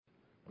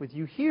with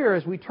you here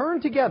as we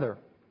turn together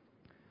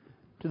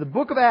to the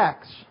book of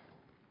Acts,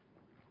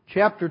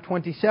 chapter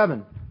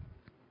 27.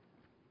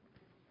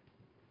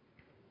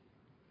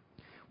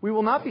 We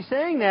will not be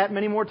saying that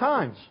many more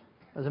times.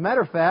 As a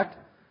matter of fact,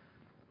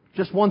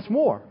 just once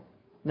more.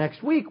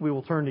 Next week we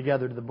will turn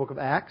together to the book of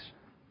Acts.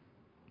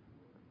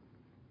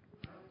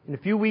 In a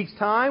few weeks'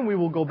 time we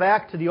will go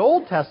back to the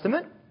Old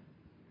Testament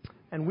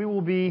and we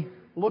will be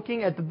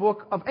looking at the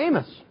book of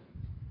Amos.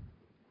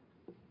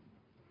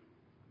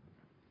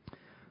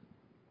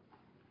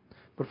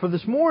 But for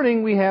this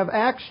morning we have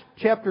Acts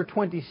chapter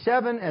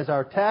 27 as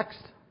our text.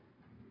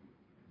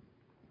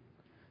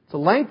 It's a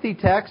lengthy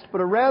text, but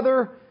a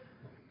rather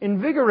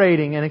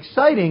invigorating and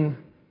exciting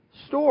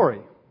story.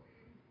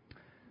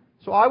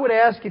 So I would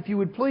ask if you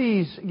would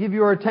please give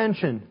your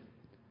attention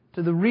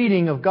to the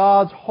reading of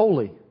God's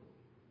holy,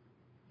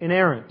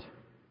 inerrant,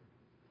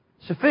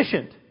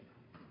 sufficient,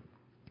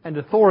 and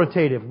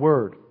authoritative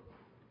Word.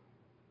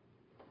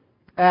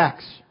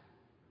 Acts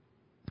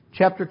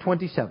chapter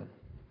 27.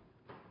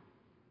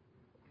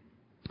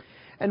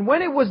 And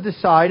when it was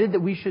decided that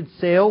we should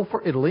sail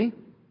for Italy,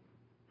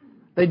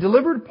 they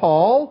delivered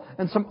Paul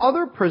and some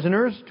other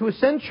prisoners to a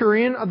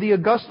centurion of the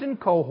Augustan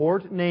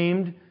cohort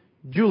named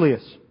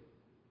Julius.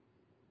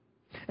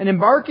 And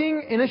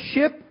embarking in a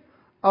ship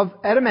of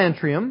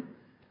Adamantium,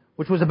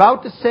 which was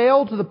about to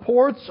sail to the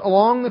ports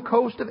along the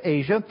coast of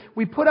Asia,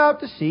 we put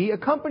out to sea,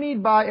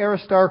 accompanied by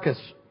Aristarchus,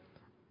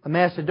 a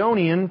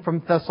Macedonian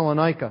from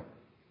Thessalonica.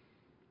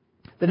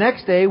 The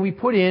next day we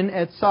put in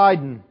at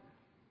Sidon,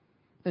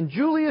 and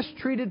Julius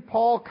treated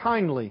Paul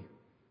kindly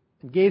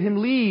and gave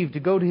him leave to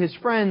go to his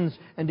friends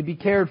and to be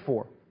cared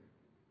for.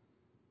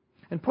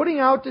 And putting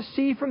out to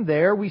sea from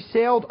there, we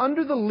sailed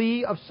under the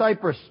lee of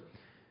Cyprus,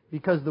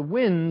 because the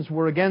winds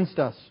were against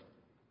us.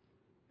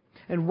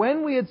 And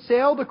when we had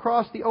sailed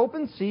across the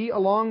open sea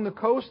along the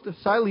coast of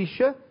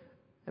Cilicia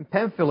and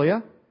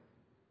Pamphylia,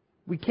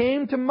 we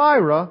came to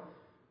Myra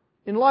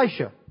in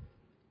Lycia.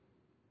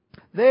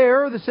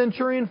 There the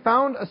centurion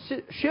found a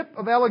ship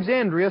of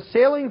Alexandria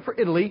sailing for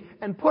Italy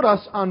and put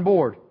us on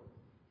board.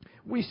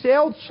 We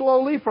sailed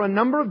slowly for a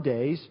number of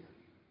days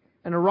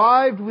and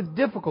arrived with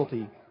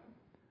difficulty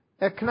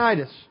at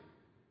Cnidus.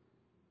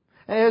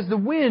 As the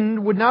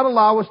wind would not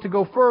allow us to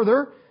go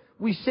further,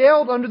 we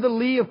sailed under the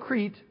lee of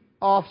Crete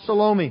off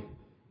Salome.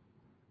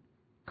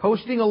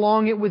 Coasting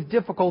along it with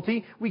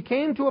difficulty, we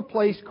came to a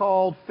place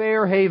called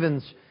Fair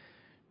Havens,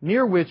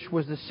 near which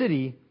was the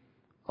city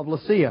of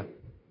Lasea.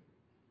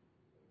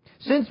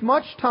 Since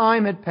much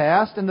time had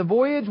passed and the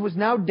voyage was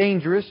now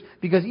dangerous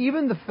because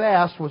even the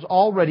fast was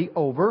already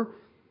over,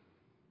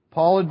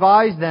 Paul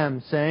advised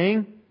them,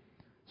 saying,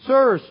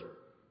 "Sirs,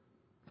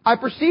 I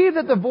perceive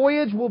that the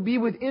voyage will be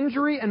with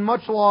injury and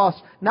much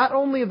loss, not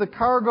only of the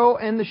cargo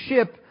and the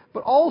ship,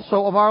 but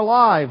also of our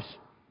lives."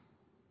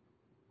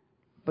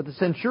 But the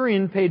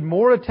centurion paid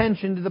more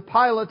attention to the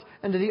pilot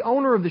and to the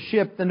owner of the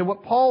ship than to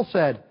what Paul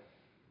said.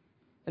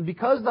 And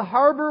because the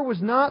harbor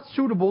was not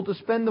suitable to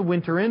spend the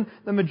winter in,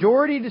 the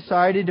majority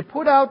decided to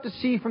put out to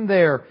sea from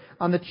there,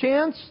 on the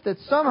chance that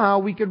somehow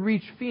we could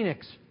reach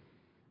Phoenix,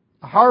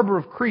 a harbor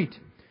of Crete,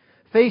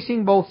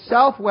 facing both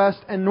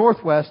southwest and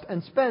northwest,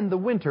 and spend the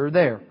winter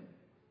there.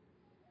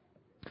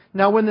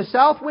 Now when the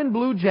south wind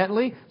blew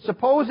gently,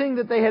 supposing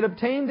that they had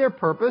obtained their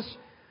purpose,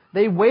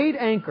 they weighed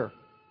anchor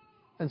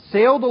and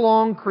sailed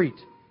along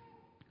Crete,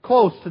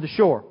 close to the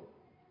shore.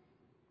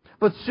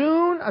 But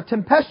soon a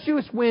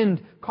tempestuous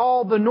wind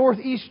called the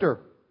northeaster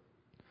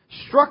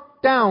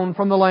struck down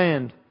from the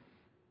land.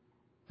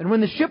 And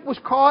when the ship was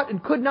caught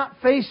and could not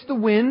face the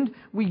wind,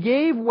 we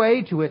gave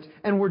way to it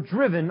and were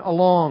driven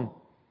along.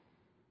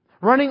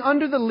 Running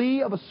under the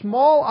lee of a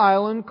small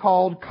island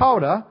called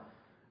Cauda,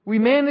 we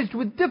managed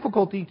with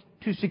difficulty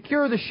to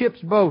secure the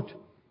ship's boat.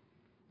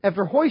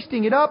 After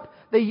hoisting it up,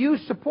 they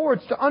used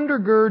supports to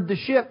undergird the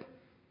ship.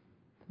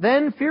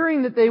 Then,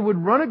 fearing that they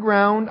would run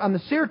aground on the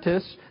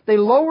Syrtis, they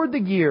lowered the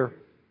gear,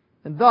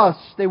 and thus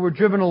they were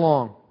driven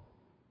along.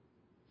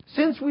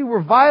 Since we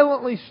were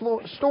violently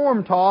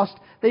storm-tossed,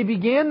 they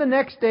began the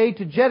next day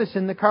to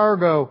jettison the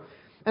cargo,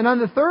 and on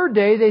the third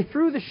day they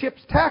threw the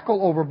ship's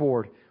tackle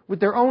overboard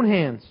with their own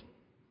hands.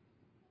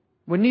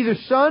 When neither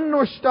sun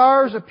nor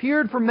stars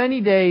appeared for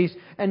many days,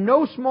 and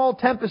no small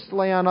tempest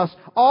lay on us,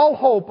 all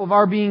hope of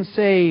our being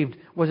saved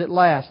was at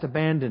last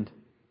abandoned.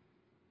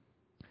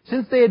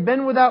 Since they had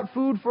been without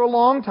food for a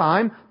long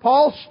time,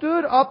 Paul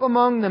stood up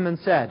among them and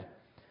said,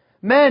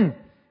 "Men,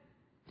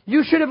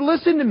 you should have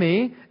listened to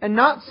me and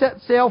not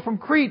set sail from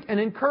Crete and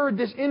incurred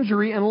this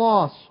injury and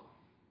loss.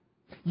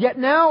 Yet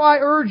now I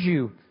urge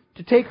you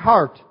to take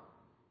heart,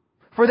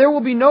 for there will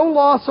be no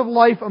loss of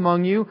life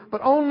among you,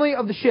 but only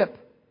of the ship.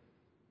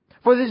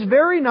 For this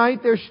very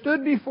night there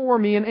stood before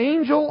me an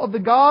angel of the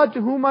God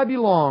to whom I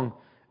belong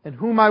and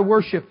whom I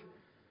worship.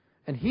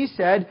 And he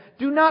said,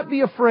 'Do not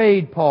be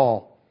afraid,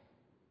 Paul.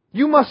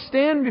 You must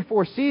stand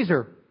before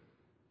Caesar.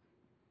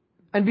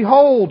 And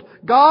behold,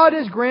 God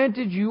has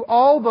granted you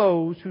all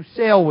those who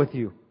sail with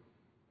you.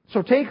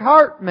 So take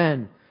heart,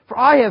 men, for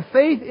I have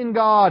faith in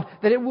God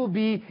that it will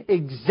be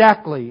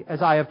exactly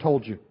as I have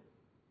told you.'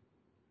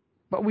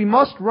 but we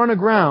must run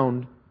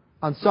aground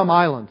on some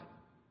island.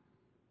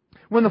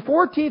 When the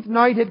 14th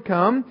night had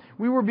come,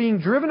 we were being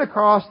driven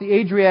across the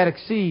Adriatic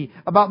Sea.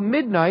 About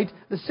midnight,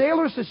 the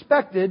sailors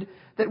suspected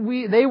that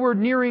they were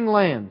nearing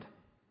land.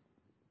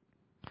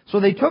 So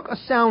they took a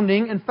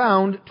sounding and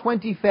found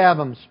 20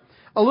 fathoms.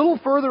 A little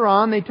further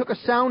on, they took a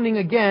sounding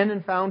again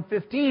and found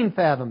 15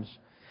 fathoms.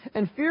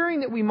 And fearing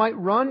that we might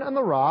run on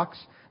the rocks,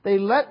 they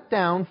let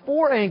down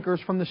 4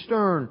 anchors from the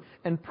stern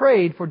and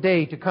prayed for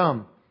day to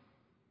come.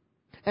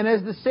 And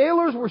as the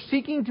sailors were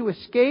seeking to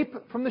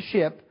escape from the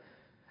ship,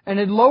 and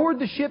had lowered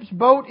the ship's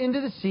boat into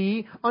the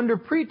sea under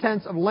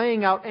pretense of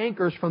laying out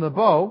anchors from the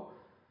bow,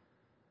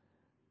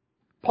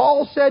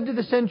 Paul said to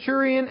the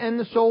centurion and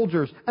the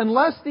soldiers,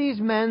 "Unless these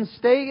men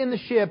stay in the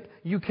ship,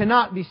 you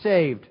cannot be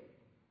saved."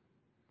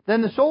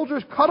 Then the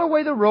soldiers cut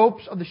away the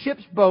ropes of the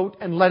ship's boat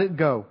and let it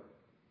go.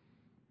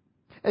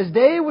 As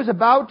day was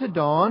about to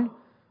dawn,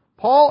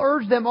 Paul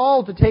urged them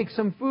all to take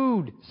some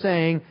food,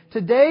 saying,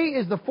 "Today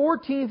is the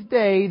 14th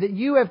day that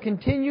you have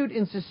continued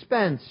in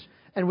suspense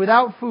and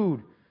without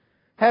food,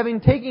 having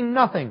taken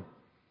nothing.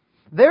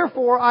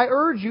 Therefore I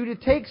urge you to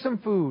take some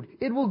food.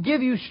 It will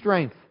give you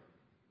strength.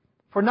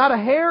 For not a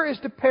hair is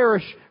to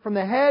perish from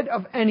the head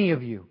of any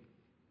of you."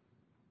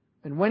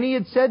 And when he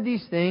had said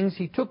these things,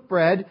 he took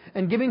bread,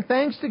 and giving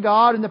thanks to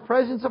God in the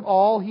presence of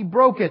all, he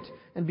broke it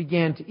and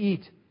began to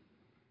eat.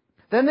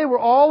 Then they were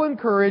all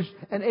encouraged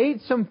and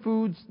ate some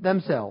foods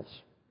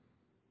themselves.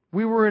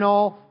 We were in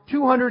all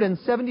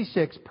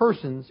 276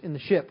 persons in the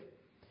ship.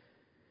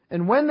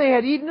 And when they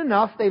had eaten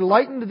enough, they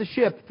lightened the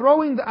ship,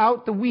 throwing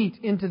out the wheat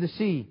into the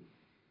sea.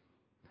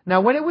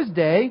 Now when it was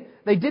day,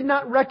 they did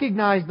not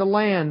recognize the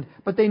land,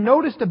 but they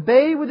noticed a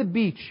bay with a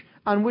beach,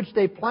 on which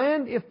they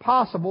planned, if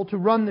possible, to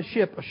run the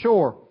ship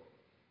ashore.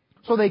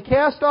 So they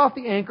cast off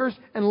the anchors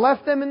and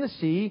left them in the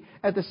sea,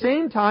 at the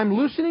same time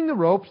loosening the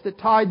ropes that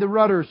tied the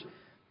rudders.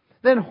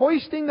 Then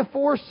hoisting the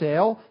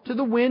foresail to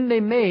the wind, they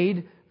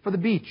made for the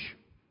beach.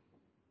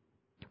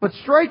 But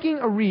striking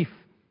a reef,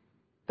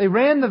 they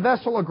ran the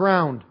vessel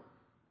aground.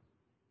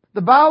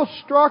 The bow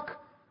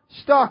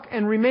stuck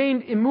and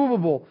remained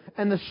immovable,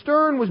 and the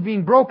stern was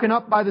being broken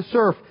up by the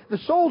surf. The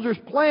soldiers'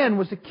 plan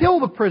was to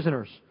kill the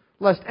prisoners,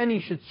 lest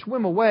any should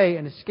swim away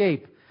and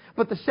escape.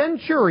 But the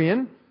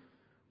centurion,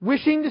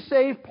 wishing to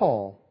save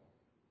Paul,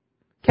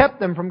 kept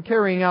them from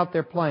carrying out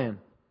their plan.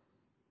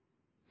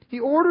 He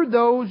ordered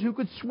those who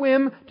could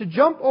swim to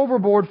jump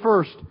overboard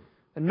first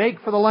and make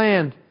for the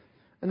land,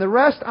 and the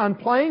rest on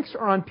planks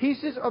or on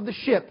pieces of the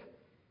ship.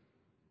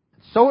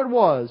 So it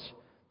was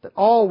that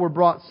all were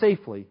brought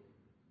safely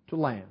to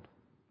land.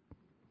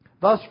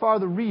 Thus far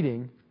the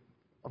reading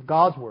of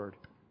God's Word.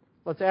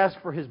 Let's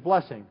ask for His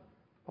blessing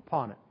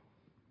upon it.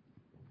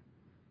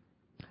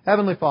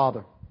 Heavenly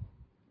Father,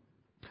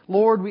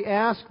 Lord, we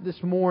ask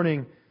this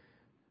morning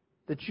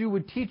that You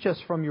would teach us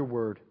from Your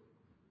Word,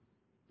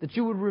 that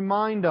You would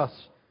remind us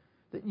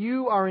that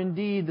You are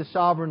indeed the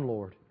sovereign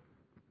Lord,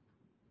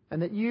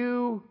 and that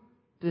You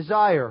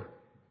desire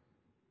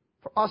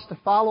for us to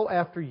follow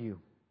after You.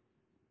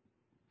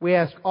 We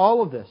ask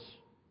all of this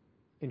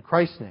in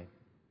Christ's name.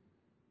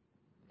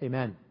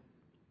 Amen.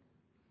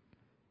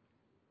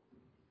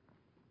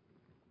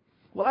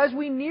 Well, as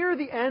we near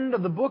the end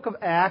of the book of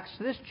Acts,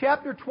 this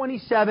chapter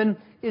 27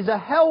 is a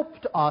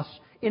help to us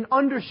in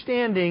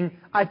understanding,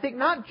 I think,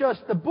 not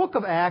just the book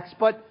of Acts,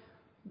 but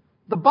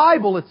the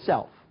Bible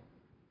itself.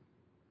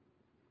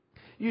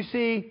 You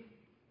see,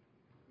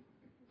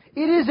 it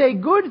is a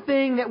good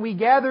thing that we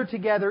gather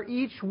together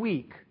each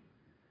week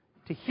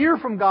to hear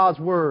from God's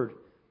Word,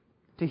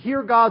 to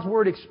hear God's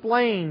Word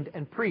explained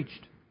and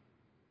preached.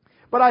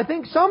 But I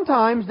think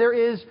sometimes there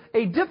is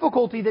a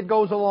difficulty that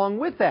goes along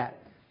with that.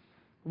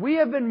 We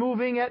have been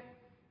moving at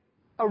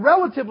a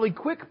relatively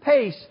quick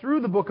pace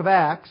through the book of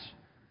Acts,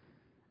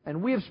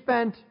 and we have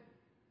spent,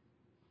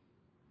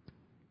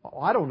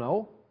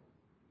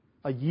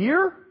 a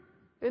year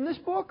in this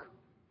book?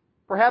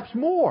 Perhaps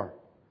more.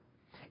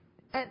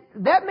 And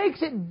that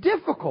makes it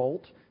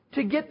difficult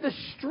to get the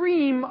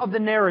stream of the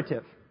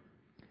narrative.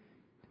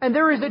 And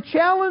there is a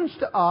challenge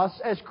to us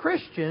as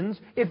Christians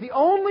if the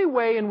only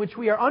way in which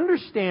we are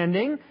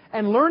understanding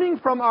and learning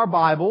from our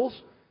Bibles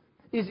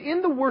is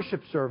in the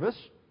worship service,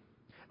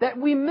 that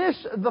we miss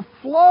the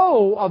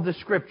flow of the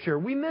Scripture.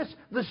 We miss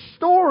the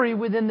story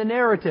within the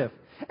narrative.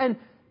 And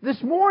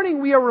this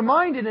morning we are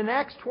reminded in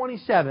Acts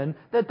 27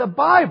 that the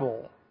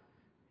Bible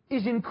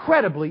is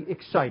incredibly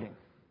exciting.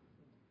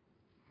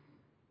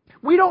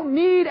 We don't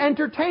need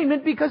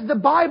entertainment because the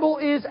Bible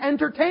is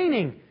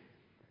entertaining,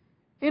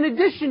 in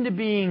addition to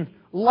being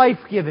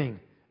life-giving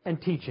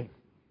and teaching.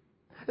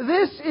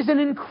 This is an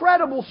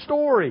incredible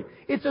story.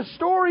 It's a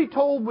story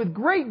told with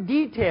great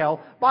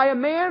detail by a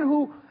man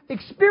who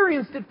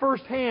experienced it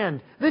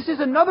firsthand. This is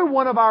another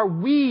one of our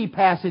we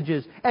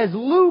passages, as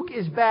Luke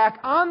is back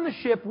on the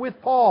ship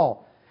with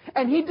Paul.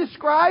 And he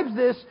describes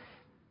this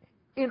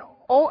in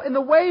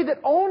the way that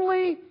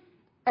only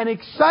an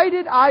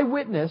excited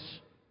eyewitness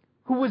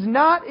who was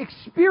not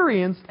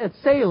experienced at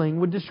sailing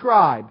would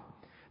describe.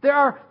 There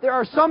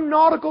are some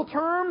nautical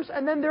terms,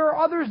 and then there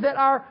are others that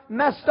are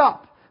messed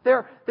up.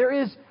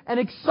 There is an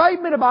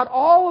excitement about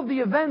all of the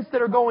events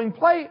that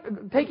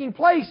are taking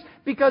place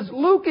because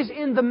Luke is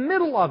in the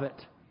middle of it.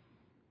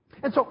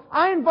 And so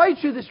I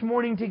invite you this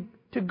morning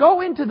to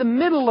go into the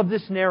middle of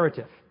this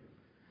narrative.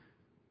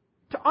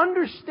 To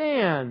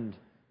understand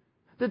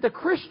that the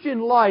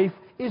Christian life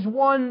is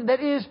one that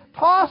is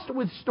tossed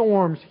with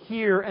storms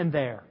here and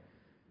there.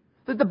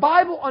 That the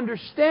Bible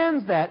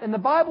understands that, and the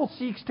Bible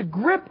seeks to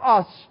grip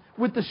us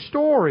with the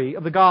story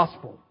of the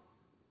gospel.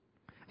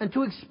 And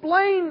to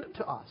explain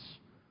to us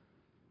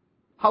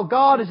how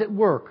God is at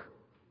work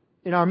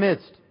in our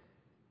midst.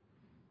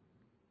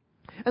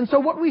 And so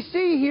what we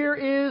see here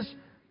is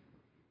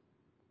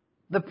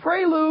the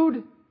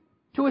prelude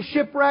to a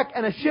shipwreck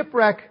and a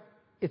shipwreck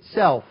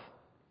itself.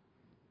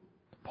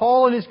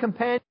 Paul and his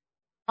companions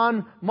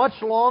on much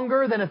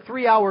longer than a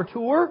 3-hour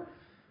tour.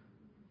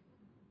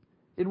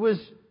 It was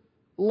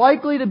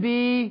likely to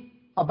be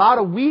about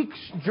a week's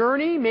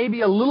journey,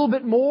 maybe a little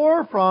bit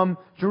more, from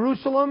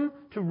Jerusalem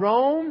to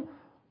Rome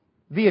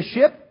via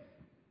ship.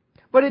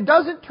 But it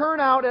doesn't turn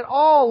out at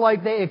all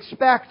like they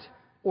expect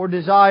or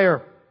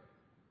desire.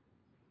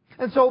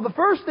 And so the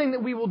first thing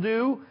that we will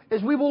do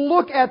is we will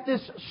look at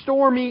this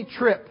stormy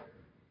trip.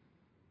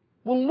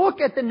 We'll look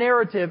at the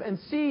narrative and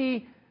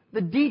see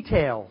the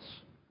details,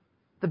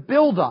 the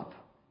build-up,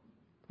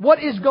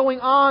 what is going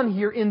on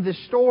here in this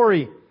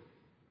story.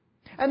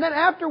 And then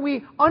after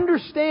we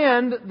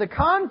understand the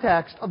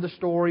context of the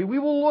story, we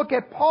will look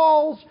at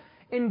Paul's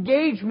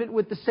engagement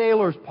with the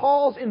sailors,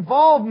 Paul's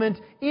involvement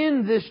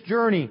in this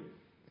journey.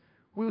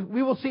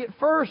 We will see it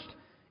first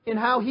in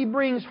how he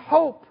brings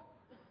hope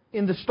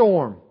in the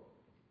storm.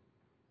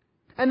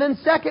 And then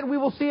second, we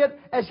will see it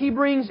as he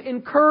brings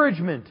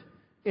encouragement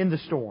in the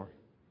storm.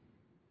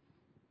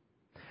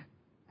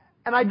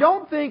 And I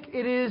don't think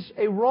it is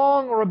a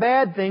wrong or a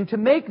bad thing to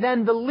make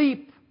then the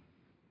leap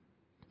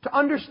to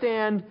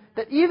understand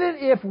that even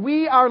if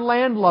we are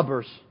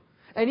landlubbers,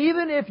 and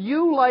even if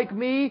you, like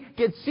me,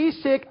 get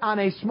seasick on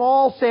a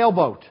small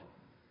sailboat,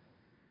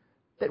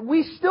 that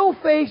we still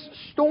face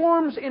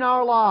storms in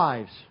our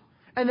lives,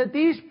 and that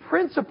these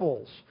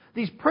principles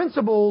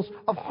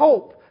of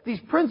hope, these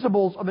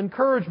principles of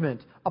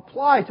encouragement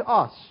apply to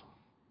us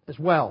as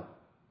well.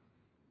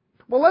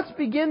 Well, let's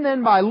begin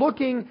then by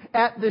looking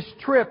at this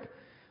trip.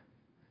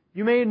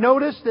 You may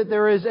notice that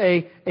there is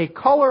a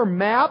color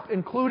map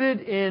included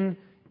in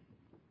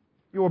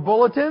your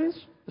bulletins,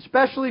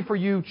 especially for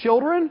you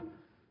children,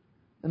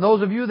 and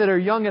those of you that are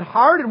young at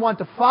heart and want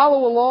to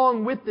follow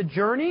along with the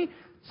journey.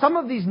 Some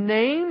of these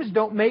names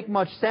don't make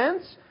much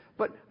sense,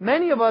 but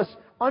many of us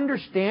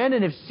understand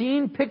and have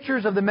seen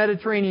pictures of the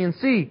Mediterranean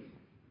Sea.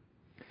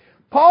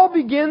 Paul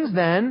begins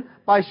then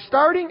by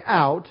starting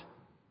out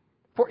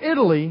for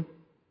Italy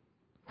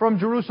from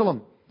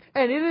Jerusalem.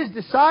 And it is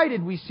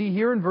decided, we see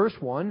here in verse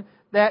 1,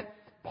 that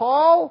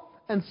Paul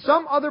and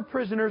some other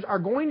prisoners are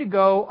going to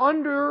go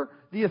under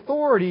the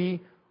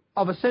authority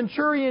of a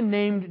centurion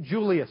named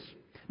Julius.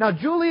 Now,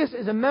 Julius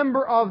is a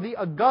member of the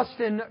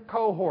Augustan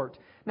cohort.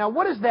 Now,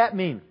 what does that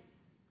mean?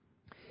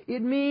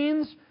 It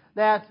means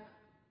that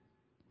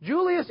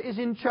Julius is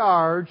in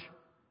charge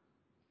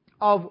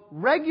of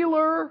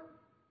regular,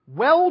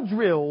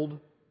 well-drilled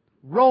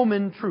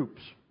Roman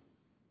troops.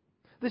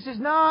 This is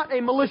not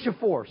a militia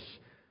force.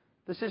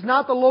 This is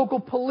not the local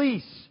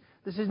police.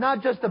 This is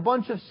not just a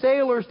bunch of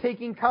sailors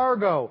taking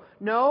cargo.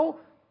 No,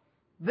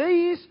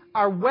 these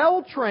are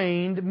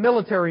well-trained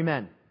military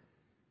men.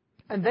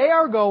 And they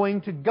are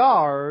going to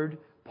guard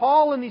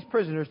Paul and these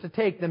prisoners to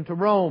take them to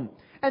Rome.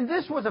 And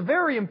this was a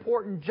very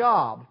important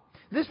job.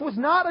 This was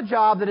not a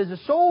job that as a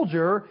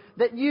soldier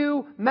that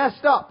you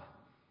messed up.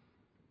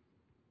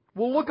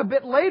 We'll look a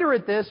bit later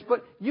at this,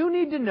 but you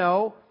need to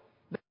know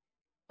that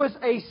there was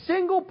a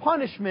single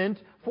punishment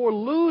for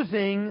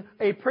losing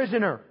a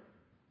prisoner.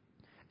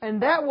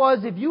 And that was,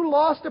 if you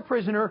lost a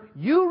prisoner,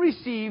 you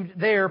received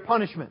their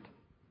punishment.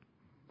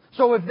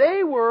 So if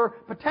they were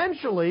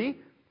potentially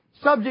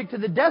subject to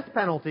the death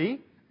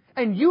penalty,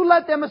 and you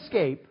let them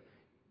escape,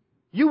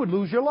 you would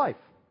lose your life.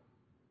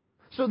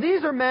 So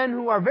these are men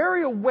who are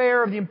very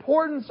aware of the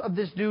importance of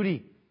this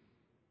duty.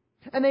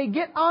 And they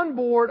get on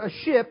board a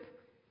ship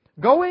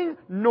going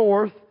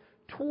north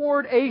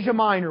toward Asia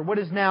Minor, what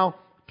is now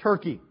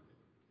Turkey.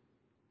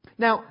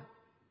 Now,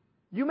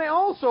 you may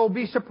also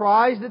be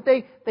surprised that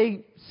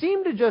they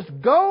seem to just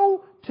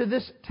go to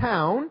this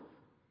town,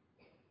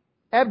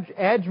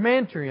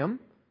 Admantrium,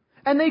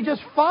 and they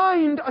just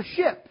find a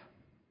ship.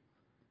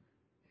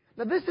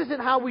 Now, this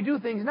isn't how we do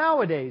things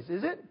nowadays,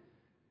 is it?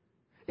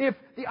 If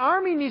the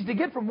army needs to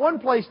get from one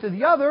place to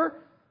the other,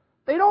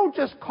 they don't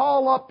just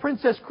call up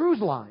Princess Cruise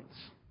Lines.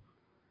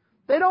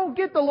 They don't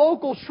get the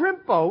local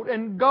shrimp boat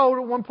and go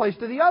to one place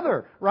to the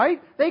other,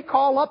 right? They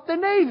call up the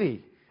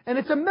Navy, and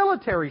it's a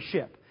military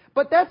ship.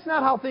 But that's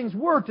not how things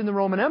worked in the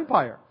Roman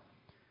Empire.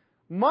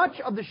 Much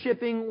of the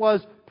shipping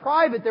was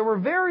private. There were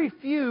very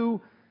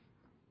few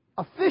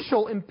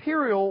official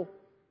imperial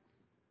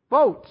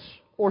boats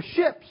or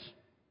ships.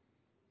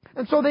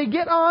 And so they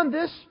get on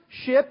this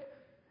ship.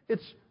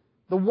 It's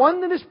The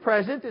one that is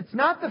present, it's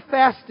not the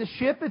fastest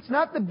ship, it's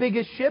not the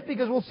biggest ship,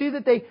 because we'll see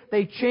that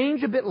they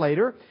change a bit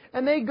later,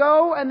 and they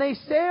go and they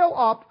sail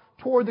up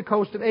toward the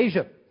coast of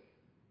Asia.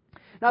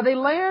 Now they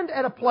land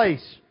at a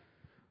place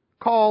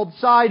called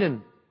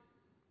Sidon,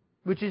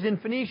 which is in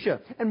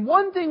Phoenicia. And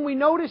one thing we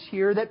notice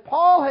here, that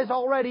Paul has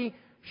already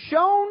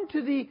shown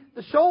to the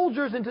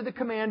soldiers and to the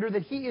commander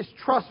that he is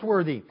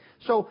trustworthy.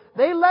 So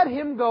they let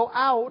him go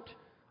out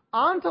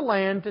onto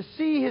land to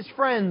see his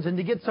friends and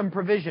to get some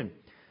provision.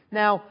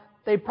 Now,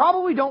 they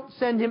probably don't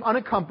send him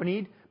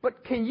unaccompanied,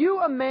 but can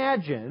you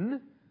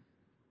imagine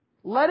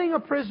letting a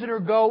prisoner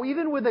go,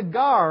 even with a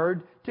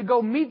guard, to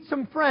go meet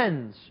some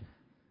friends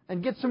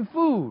and get some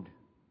food?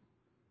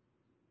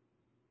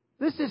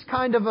 This is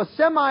kind of a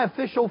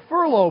semi-official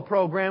furlough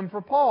program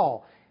for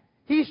Paul.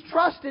 He's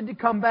trusted to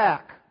come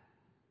back.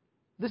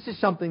 This is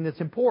something that's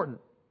important.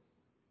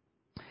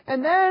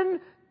 And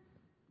then,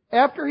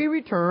 after he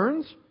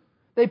returns,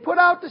 they put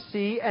out to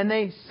sea and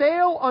they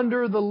sail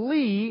under the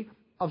lee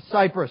of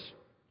Cyprus.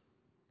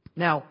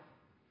 Now,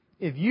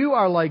 if you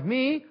are like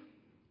me,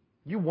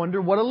 you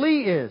wonder what a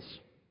lee is.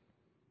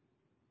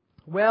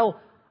 Well,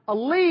 a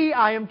lee,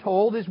 I am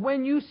told, is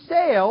when you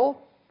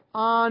sail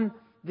on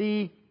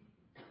the,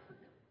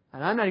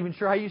 and I'm not even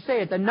sure how you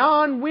say it, the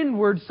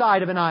non-windward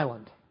side of an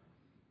island.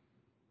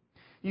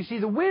 You see,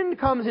 the wind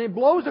comes and it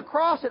blows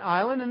across an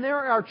island, and there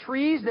are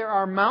trees, there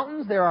are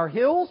mountains, there are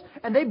hills,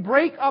 and they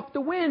break up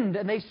the wind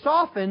and they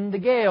soften the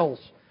gales.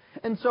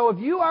 And so if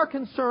you are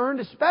concerned,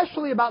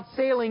 especially about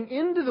sailing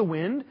into the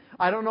wind,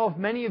 I don't know if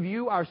many of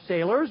you are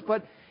sailors,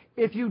 but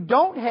if you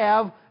don't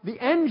have the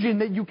engine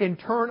that you can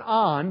turn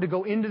on to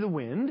go into the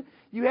wind,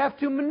 you have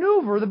to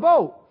maneuver the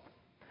boat.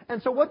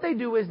 And so what they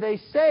do is they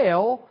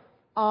sail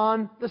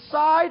on the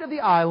side of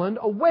the island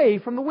away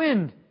from the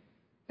wind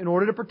in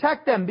order to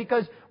protect them.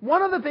 Because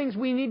one of the things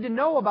we need to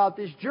know about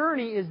this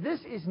journey is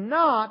this is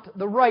not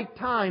the right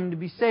time to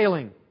be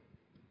sailing.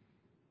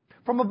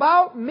 From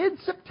about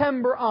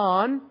mid-September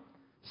on,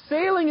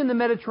 sailing in the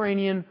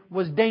Mediterranean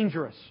was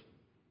dangerous.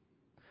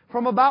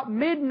 From about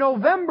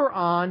mid-November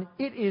on,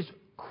 it is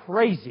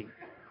crazy.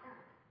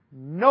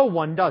 No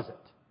one does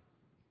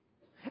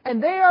it.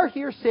 And they are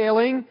here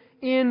sailing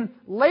in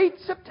late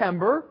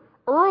September,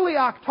 early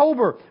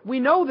October. We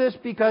know this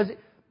because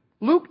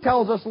Luke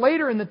tells us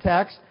later in the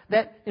text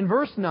that in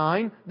verse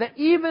 9, that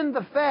even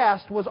the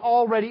fast was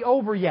already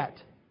over yet.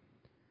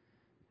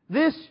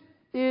 This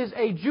is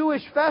a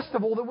Jewish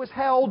festival that was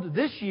held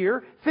this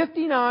year,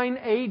 59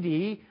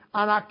 AD,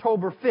 on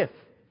October 5th.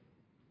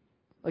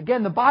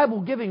 Again, the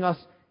Bible giving us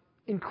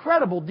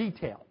incredible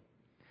detail.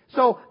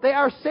 So they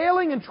are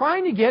sailing and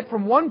trying to get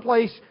from one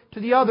place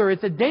to the other.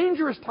 It's a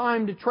dangerous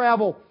time to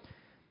travel.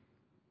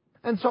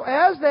 And so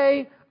as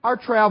they are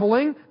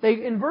traveling,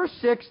 in verse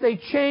 6, they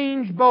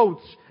change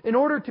boats. In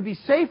order to be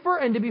safer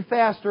and to be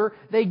faster,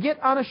 they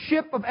get on a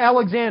ship of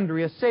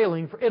Alexandria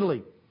sailing for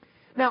Italy.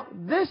 Now,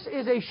 this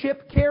is a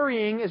ship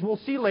carrying, as we'll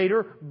see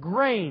later,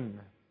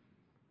 grain,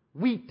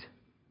 wheat.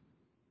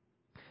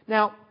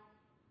 Now,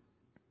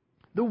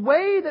 the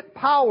way that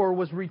power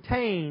was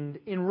retained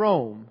in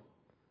Rome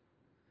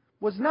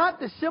was not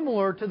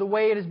dissimilar to the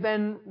way it has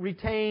been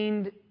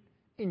retained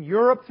in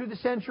Europe through the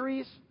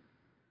centuries,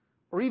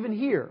 or even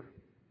here.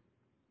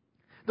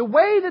 The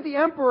way that the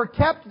emperor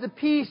kept the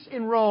peace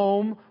in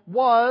Rome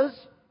was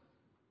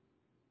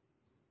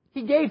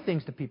he gave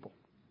things to people.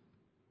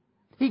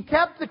 He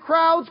kept the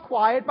crowds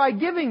quiet by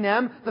giving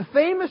them the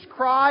famous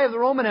cry of the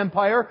Roman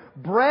Empire,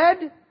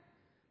 bread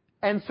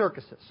and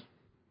circuses.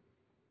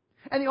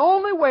 And the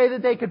only way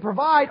that they could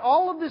provide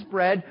all of this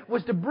bread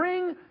was to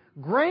bring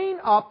grain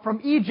up from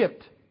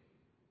Egypt.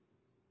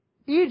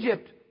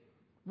 Egypt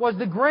was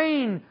the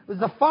grain, was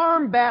the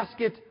farm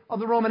basket of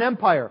the Roman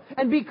Empire.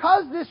 And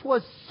because this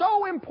was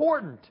so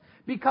important,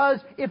 because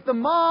if the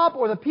mob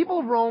or the people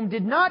of Rome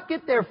did not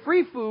get their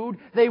free food,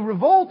 they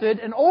revolted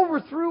and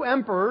overthrew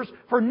emperors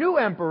for new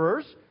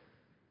emperors,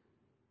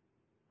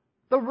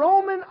 the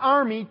Roman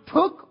army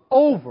took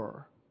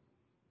over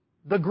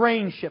the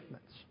grain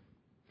shipments.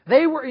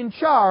 They were in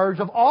charge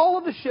of all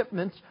of the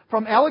shipments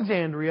from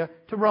Alexandria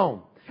to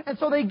Rome. And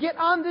so they get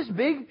on this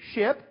big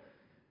ship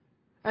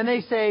and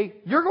they say,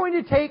 "You're going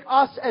to take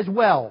us as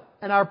well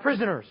and our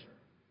prisoners."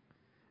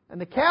 And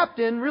the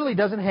captain really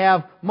doesn't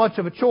have much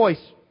of a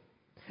choice.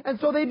 And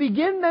so they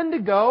begin then to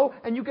go,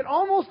 and you can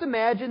almost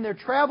imagine they're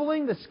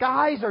traveling, the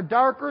skies are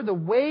darker, the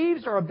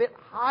waves are a bit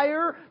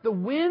higher, the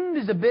wind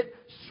is a bit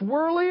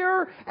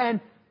swirlier, and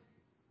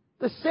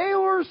the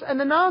sailors and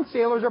the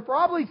non-sailors are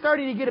probably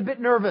starting to get a bit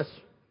nervous.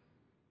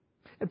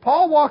 And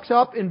Paul walks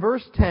up in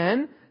verse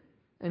 10,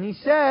 and he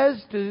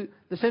says to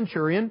the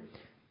centurion,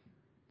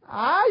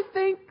 "I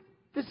think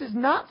this is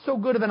not so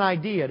good of an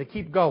idea to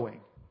keep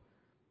going.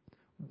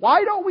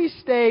 Why don't we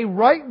stay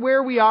right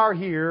where we are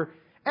here?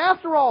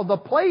 After all, the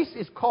place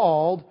is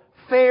called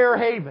Fair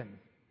Haven.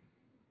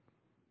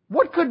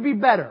 What could be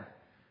better?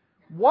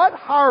 What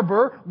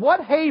harbor,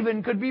 what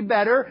haven could be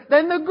better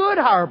than the good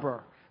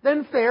harbor,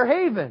 than Fair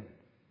Haven?"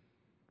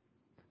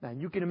 Now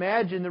you can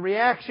imagine the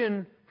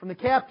reaction from the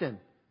captain.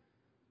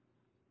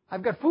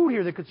 I've got food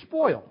here that could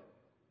spoil.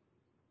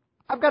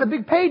 I've got a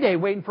big payday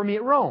waiting for me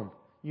at Rome.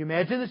 You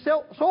imagine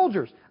the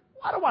soldiers.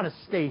 I don't want to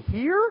stay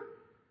here.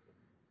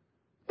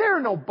 There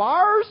are no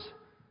bars.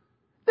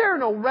 There are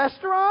no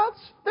restaurants.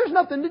 There's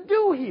nothing to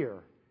do here.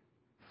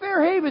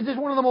 Fair Havens is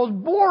one of the most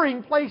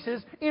boring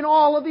places in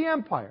all of the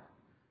empire.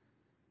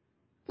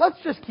 Let's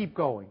just keep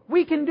going.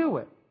 We can do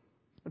it.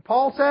 And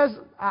Paul says,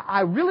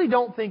 I really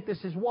don't think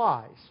this is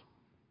wise.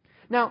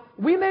 Now,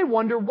 we may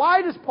wonder,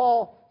 why does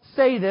Paul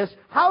say this?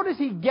 How does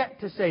he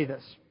get to say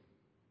this?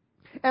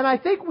 And I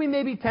think we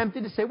may be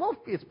tempted to say, well,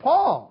 it's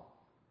Paul.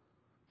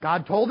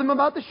 God told him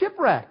about the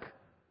shipwreck.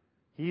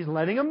 He's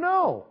letting him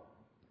know.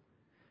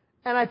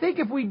 And I think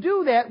if we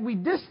do that, we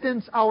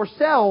distance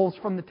ourselves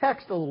from the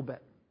text a little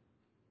bit.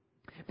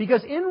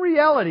 Because in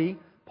reality,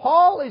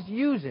 Paul is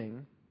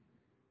using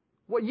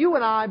what you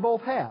and I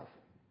both have.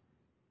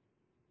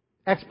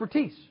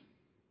 Expertise.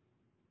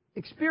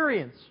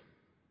 Experience.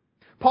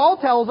 Paul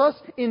tells us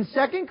in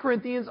 2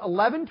 Corinthians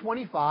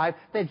 11:25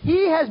 that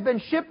he has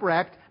been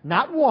shipwrecked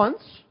not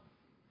once,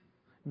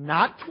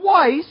 not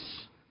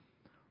twice,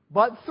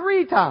 but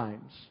 3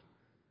 times.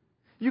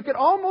 You could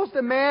almost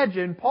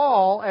imagine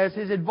Paul, as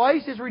his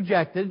advice is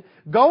rejected,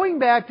 going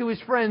back to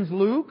his friends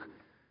Luke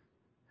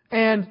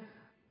and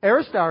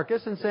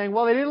Aristarchus and saying,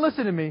 well, they didn't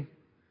listen to me.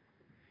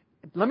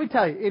 Let me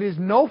tell you, it is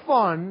no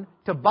fun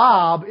to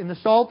bob in the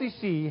salty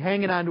sea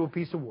hanging onto a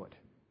piece of wood.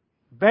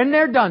 Been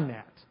there, done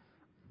that.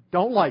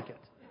 Don't like it.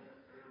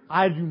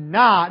 I do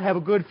not have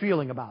a good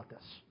feeling about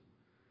this.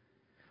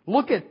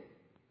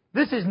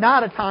 This is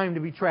not a time to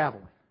be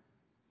traveling.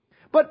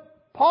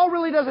 But Paul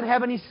really doesn't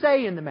have any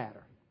say in the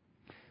matter.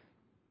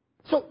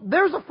 So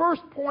there's a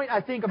first point,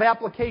 I think, of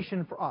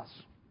application for us.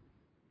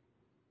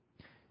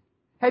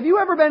 Have you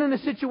ever been in a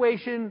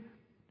situation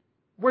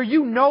where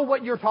you know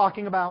what you're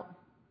talking about?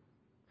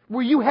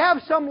 Where you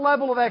have some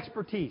level of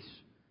expertise,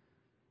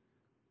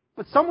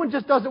 but someone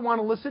just doesn't want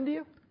to listen to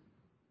you?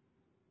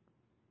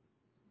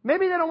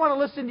 Maybe they don't want to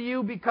listen to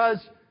you because,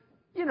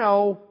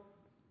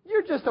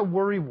 you're just a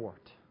worrywart.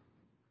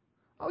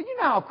 Oh, you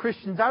know how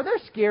Christians are. They're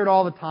scared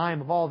all the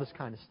time of all this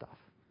kind of stuff.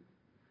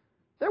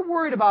 They're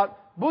worried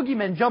about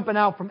boogeymen jumping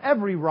out from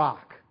every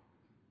rock.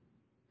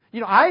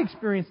 I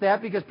experience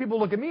that because people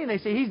look at me and they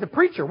say, he's the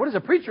preacher. What does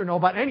a preacher know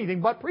about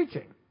anything but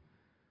preaching?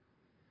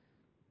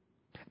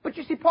 But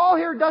you see, Paul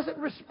here doesn't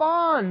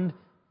respond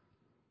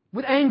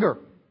with anger.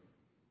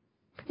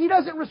 He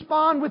doesn't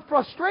respond with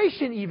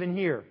frustration even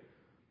here.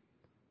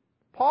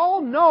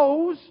 Paul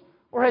knows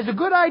or has a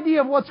good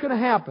idea of what's going to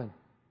happen.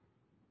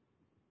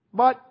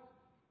 But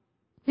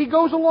he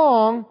goes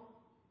along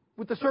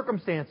with the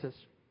circumstances.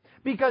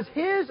 Because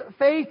his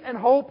faith and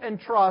hope and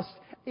trust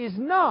is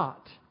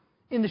not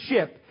in the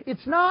ship.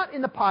 It's not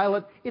in the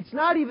pilot. It's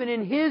not even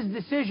in his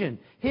decision.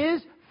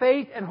 His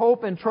faith and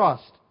hope and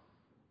trust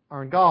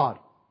are in God.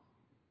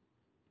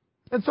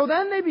 And so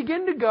then they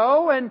begin to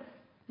go, and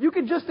you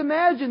can just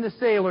imagine the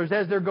sailors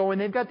as they're going.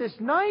 They've got this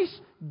nice,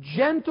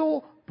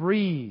 gentle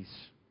breeze.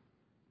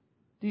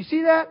 Do you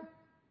see that?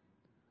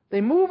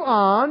 They move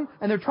on,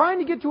 and they're trying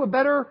to get to a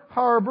better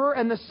harbor,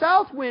 and the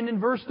south wind in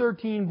verse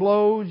 13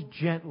 blows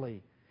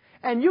gently.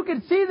 And you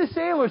can see the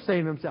sailors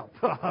saying to themselves,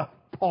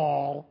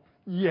 Paul,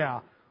 yeah,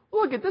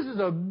 look this is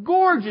a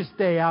gorgeous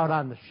day out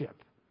on the ship.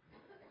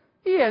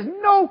 He has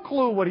no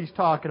clue what he's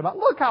talking about.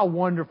 Look how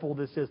wonderful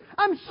this is.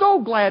 I'm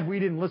so glad we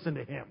didn't listen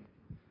to him.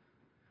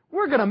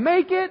 We're going to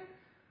make it.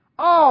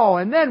 Oh,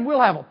 and then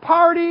we'll have a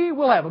party.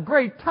 We'll have a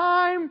great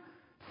time.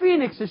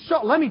 Phoenix is so...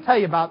 Let me tell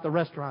you about the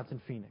restaurants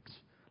in Phoenix.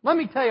 Let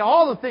me tell you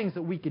all the things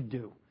that we could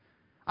do.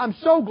 I'm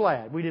so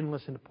glad we didn't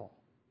listen to Paul.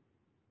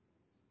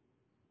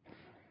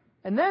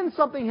 And then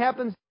something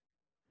happens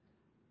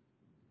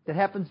that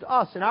happens to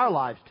us in our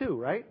lives too,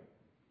 right?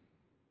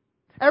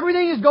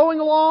 Everything is going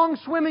along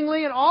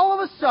swimmingly, and all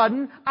of a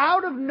sudden,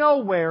 out of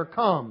nowhere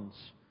comes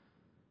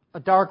a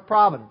dark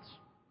providence.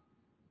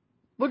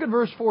 Look at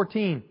verse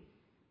 14.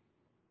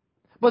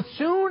 But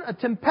soon a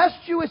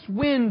tempestuous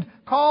wind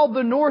called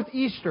the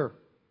northeaster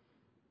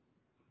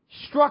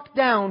struck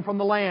down from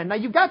the land. Now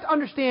you've got to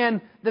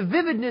understand the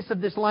vividness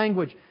of this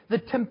language. The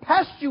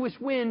tempestuous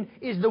wind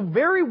is the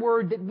very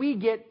word that we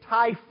get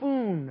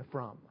typhoon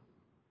from.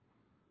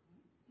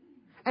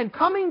 And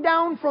coming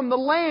down from the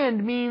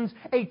land means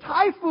a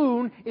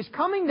typhoon is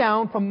coming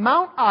down from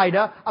Mount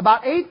Ida,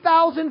 about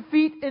 8,000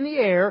 feet in the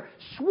air,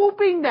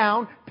 swooping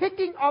down,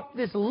 picking up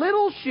this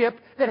little ship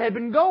that had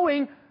been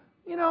going,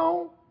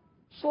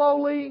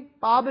 slowly,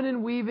 bobbing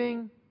and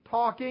weaving,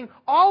 talking.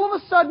 All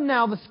of a sudden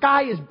now the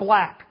sky is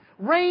black.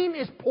 Rain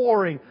is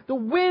pouring. The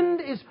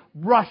wind is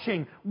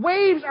rushing.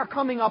 Waves are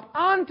coming up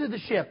onto the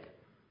ship.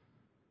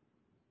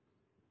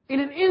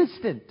 In an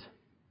instant,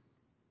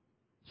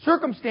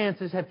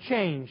 circumstances have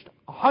changed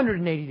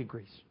 180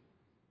 degrees.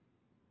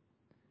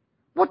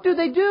 What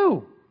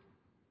do?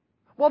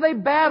 Well, they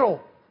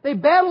battle. They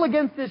battle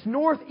against this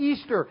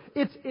northeaster.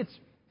 It's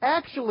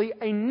actually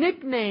a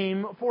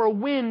nickname for a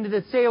wind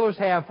that sailors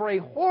have, for a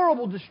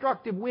horrible,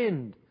 destructive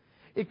wind.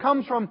 It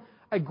comes from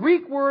a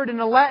Greek word and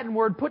a Latin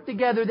word put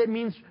together that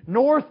means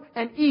north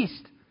and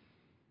east.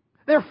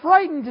 They're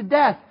frightened to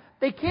death.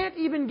 They can't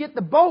even get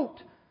the boat,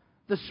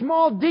 the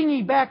small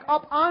dinghy, back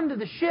up onto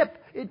the ship.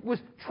 It was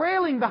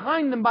trailing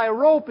behind them by a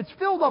rope. It's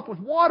filled up with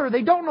water.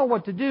 They don't know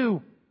what to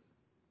do.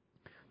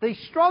 They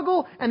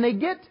struggle and they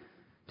get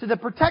to the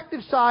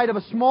protective side of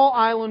a small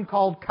island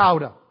called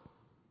Cauda.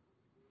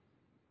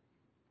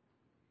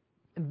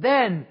 And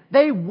then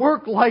they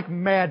work like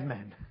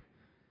madmen.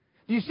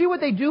 Do you see what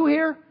they do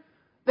here?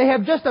 They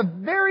have just a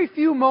very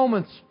few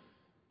moments,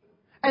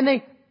 and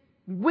they,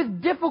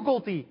 with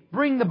difficulty,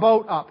 bring the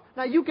boat up.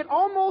 Now you can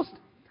almost,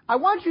 I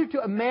want you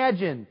to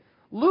imagine,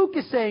 Luke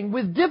is saying,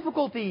 with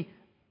difficulty,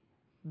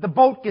 the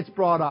boat gets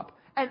brought up.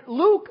 And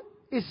Luke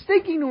is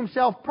thinking to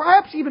himself,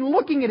 perhaps even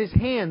looking at his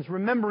hands,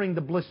 remembering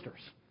the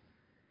blisters.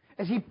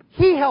 As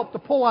he helped to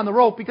pull on the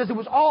rope because it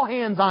was all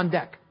hands on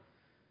deck.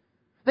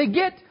 They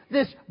get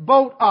this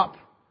boat up.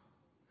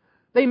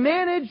 They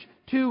manage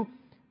to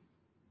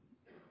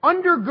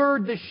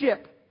undergird the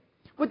ship.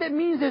 What that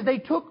means is they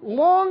took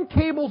long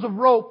cables of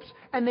ropes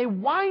and they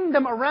wind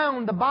them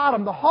around the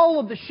bottom, the hull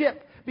of the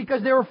ship,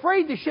 because they're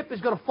afraid the ship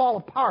is going to fall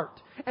apart.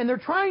 And they're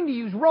trying to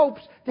use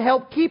ropes to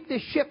help keep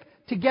this ship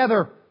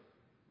together.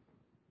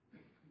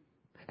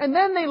 And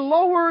then they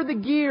lower the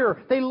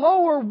gear. They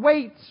lower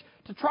weights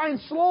to try and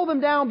slow them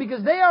down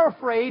because they are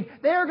afraid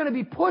they are going to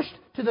be pushed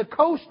to the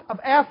coast of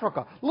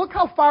Africa. Look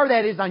how far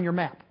that is on your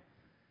map.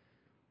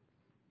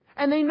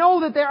 And they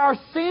know that there are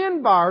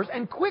sandbars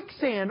and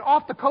quicksand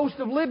off the coast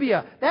of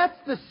Libya. That's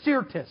the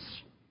Syrtis.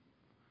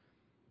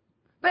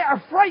 They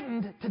are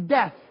frightened to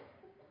death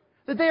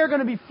that they are going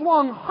to be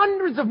flung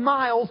hundreds of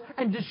miles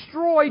and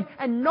destroyed,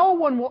 and no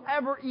one will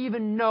ever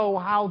even know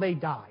how they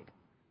died.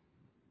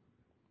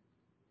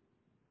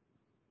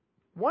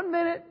 One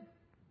minute,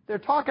 they're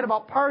talking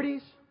about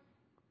parties.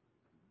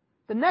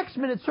 The next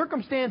minute,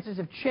 circumstances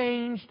have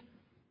changed,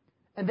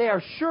 and they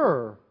are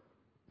sure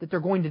that they're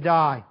going to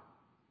die.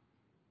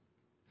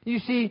 You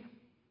see,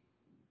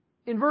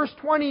 in verse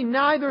 20,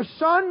 neither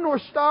sun nor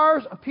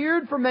stars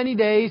appeared for many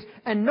days,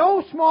 and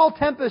no small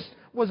tempest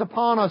was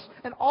upon us,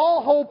 and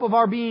all hope of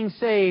our being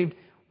saved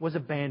was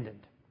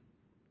abandoned.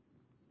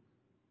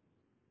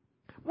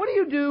 What do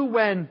you do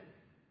when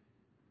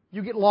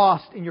you get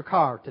lost in your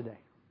car today?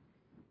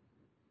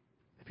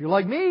 If you're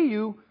like me,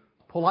 you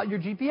pull out your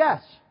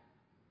GPS.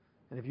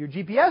 And if your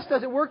GPS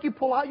doesn't work, you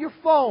pull out your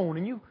phone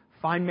and you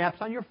find maps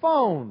on your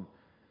phone.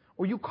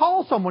 Or you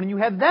call someone and you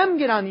have them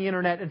get on the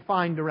internet and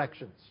find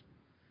directions.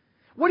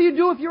 What do you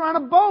do if you're on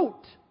a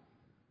boat?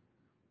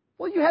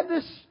 Well, you have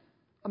this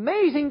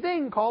amazing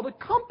thing called a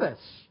compass.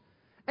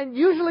 And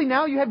usually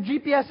now you have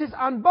GPSs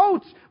on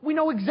boats. We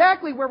know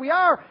exactly where we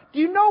are. Do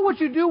you know what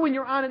you do when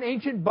you're on an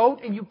ancient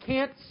boat and you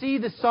can't see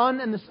the sun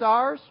and the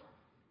stars?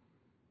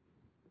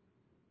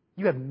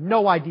 You have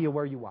no idea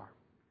where you are.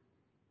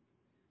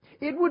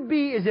 It would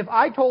be as if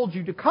I told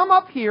you to come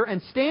up here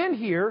and stand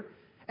here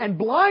and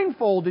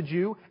blindfolded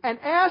you and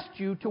asked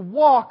you to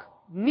walk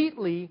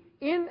neatly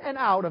in and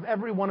out of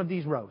every one of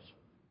these rows.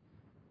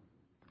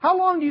 How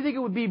long do you think it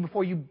would be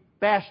before you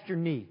bashed your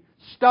knee,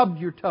 stubbed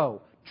your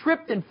toe,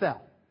 tripped and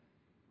fell?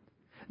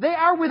 They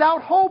are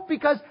without hope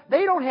because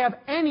they don't have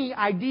any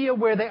idea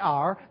where they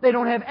are, they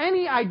don't have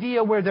any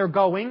idea where they're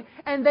going,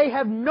 and they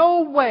have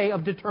no way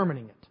of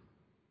determining it.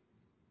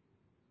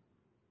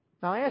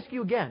 Now I ask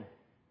you again,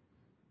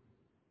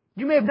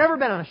 you may have never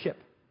been on a ship.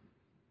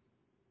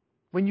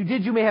 When you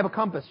did, you may have a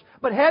compass.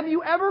 But have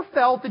you ever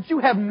felt that you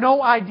have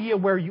no idea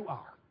where you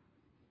are?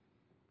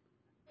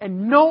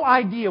 And no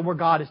idea where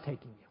God is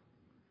taking you?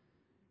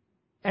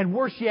 And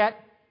worse yet,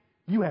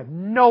 you have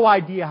no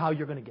idea how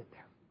you're going to get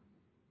there.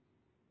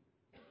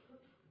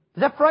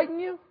 Does that frighten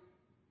you?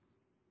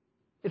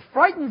 It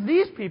frightens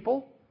these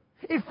people.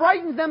 It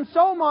frightens them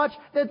so much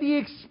that the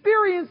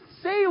experienced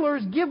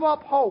sailors give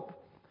up hope.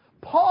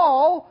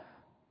 Paul,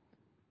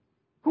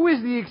 who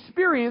is the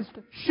experienced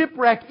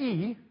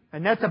shipwreckee,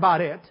 and that's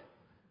about it,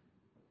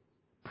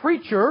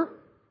 preacher,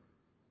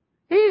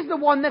 he's the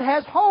one that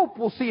has hope.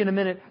 We'll see in a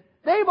minute.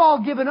 They've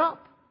all given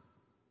up.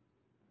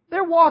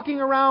 They're walking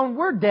around,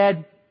 we're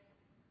dead.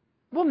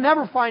 We'll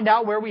never find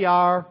out where we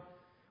are.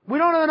 We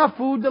don't have enough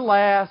food to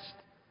last.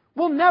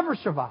 We'll never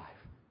survive.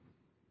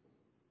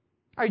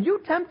 Are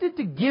you tempted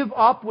to give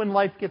up when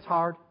life gets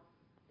hard?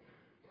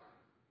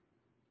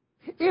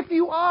 If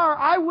you are,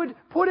 I would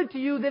put it to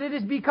you that it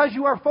is because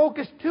you are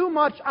focused too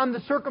much on the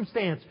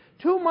circumstance,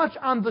 too much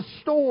on the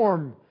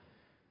storm.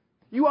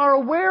 You are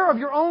aware of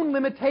your own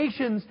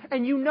limitations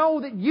and you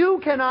know that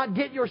you cannot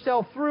get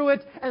yourself through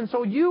it, and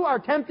so you are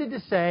tempted to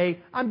say,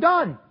 I'm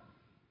done.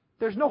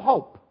 There's no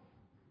hope.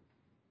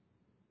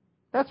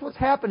 That's what's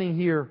happening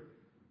here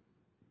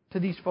to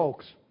these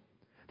folks.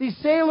 These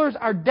sailors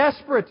are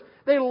desperate.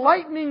 They're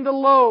lightening the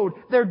load.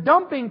 They're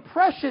dumping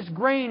precious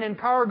grain and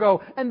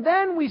cargo. And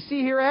then we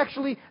see here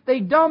actually they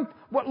dump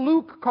what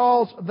Luke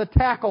calls the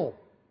tackle.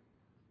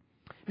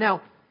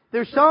 Now,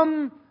 there's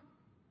some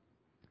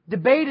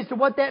debate as to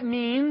what that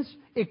means.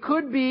 It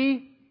could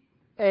be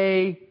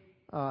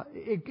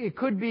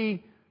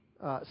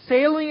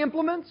sailing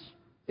implements.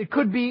 It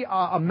could be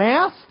a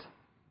mast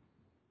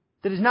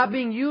that is not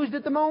being used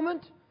at the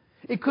moment.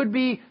 It could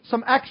be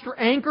some extra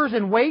anchors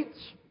and weights.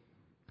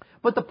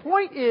 But the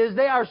point is,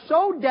 they are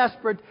so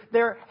desperate,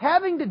 they're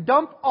having to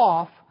dump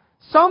off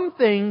some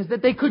things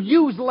that they could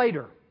use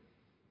later,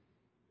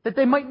 that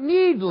they might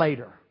need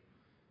later.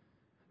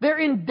 They're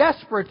in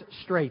desperate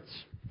straits.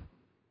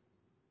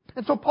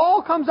 And so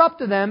Paul comes up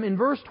to them in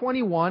verse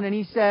 21 and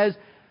he says,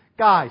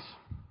 guys,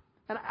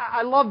 and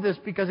I love this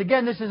because,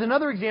 again, this is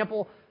another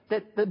example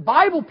that the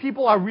Bible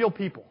people are real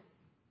people.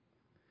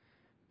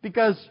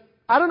 Because,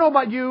 I don't know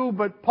about you,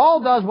 but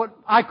Paul does what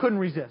I couldn't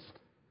resist.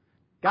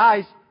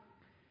 Guys,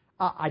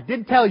 I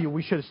did tell you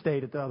we should have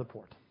stayed at the other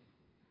port.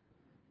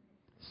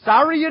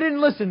 Sorry you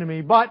didn't listen to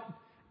me, but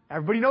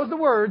everybody knows the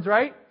words,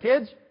 right?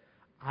 Kids,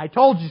 I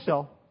told you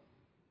so.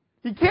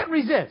 He can't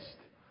resist.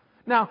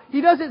 Now,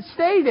 he doesn't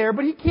stay there,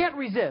 but he can't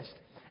resist.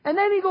 And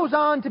then he goes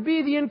on to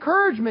be the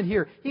encouragement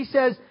here. He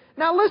says,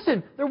 now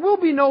listen, there will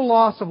be no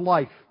loss of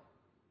life.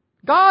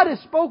 God has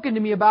spoken to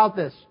me about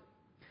this.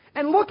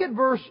 And look at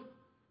verse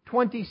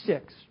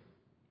 26.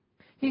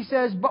 He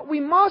says, but we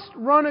must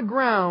run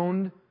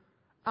aground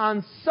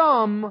on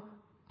some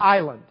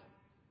island.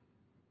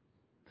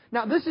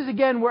 Now, this is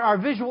again where our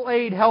visual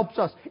aid helps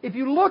us. If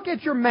you look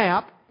at your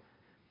map,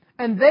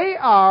 and they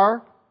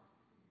are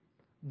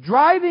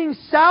driving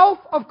south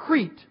of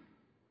Crete.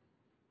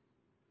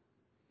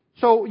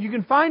 So you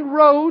can find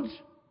roads.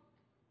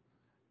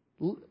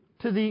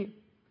 To the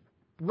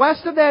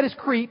west of that is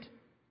Crete.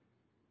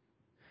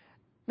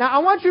 Now, I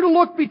want you to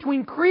look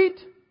between Crete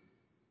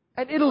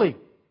and Italy.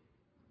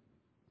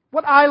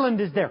 What island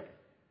is there?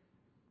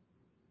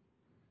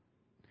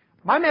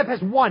 My map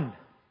has one.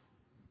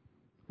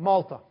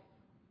 Malta.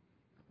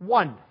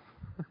 One.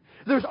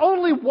 There's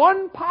only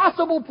one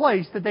possible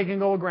place that they can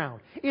go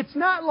aground. It's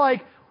not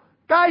like,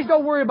 guys,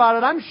 don't worry about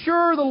it. I'm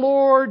sure the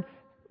Lord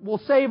will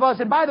save us.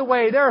 And by the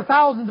way, there are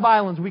thousands of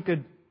islands we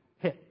could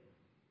hit.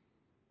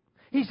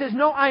 He says,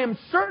 no, I am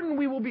certain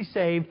we will be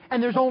saved,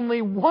 and there's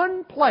only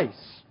one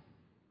place.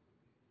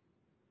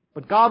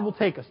 But God will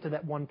take us to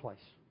that one place.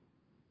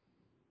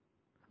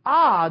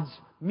 Odds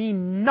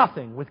mean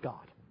nothing with God.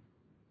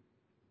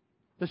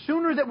 The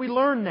sooner that we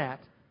learn that,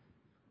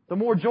 the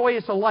more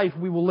joyous a life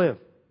we will live.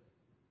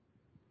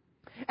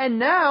 And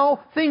now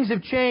things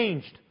have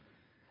changed.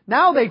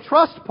 Now they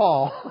trust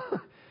Paul.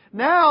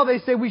 Now they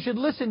say we should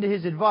listen to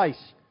his advice.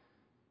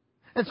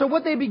 And so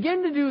what they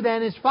begin to do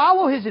then is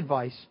follow his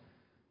advice.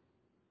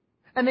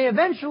 And they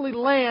eventually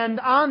land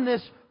on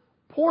this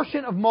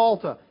portion of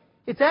Malta.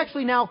 It's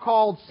actually now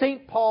called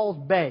St.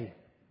 Paul's Bay.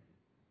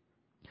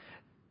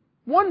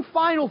 One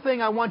final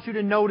thing I want you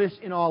to notice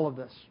in all of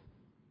this.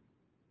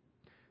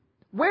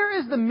 Where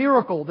is the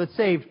miracle that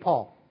saved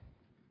Paul?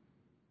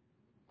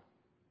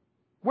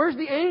 Where's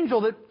the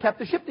angel that kept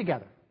the ship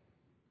together?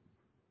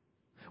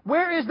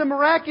 Where is the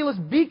miraculous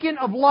beacon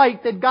of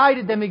light that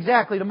guided them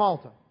exactly to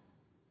Malta?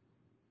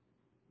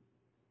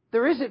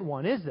 There isn't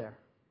one, is there?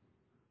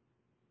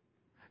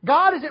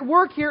 God is at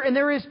work here, and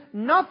there is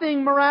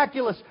nothing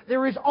miraculous.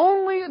 There is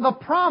only the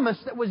promise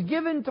that was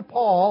given to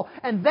Paul,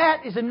 and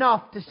that is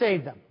enough to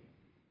save them.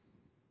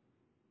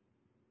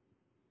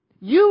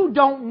 You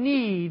don't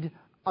need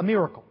a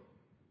miracle.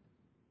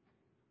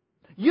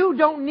 You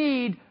don't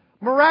need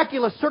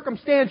miraculous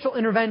circumstantial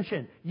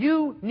intervention.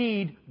 You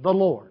need the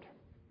Lord.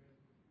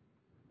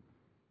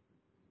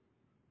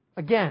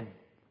 Again,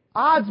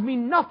 odds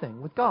mean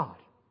nothing with God.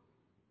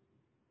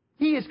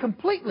 He is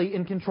completely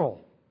in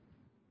control.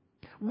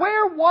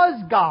 Where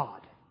was God?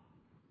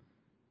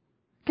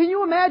 Can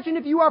you imagine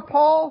if you are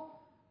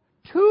Paul?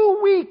 2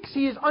 weeks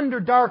he is under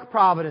dark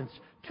providence.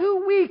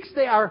 2 weeks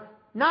they are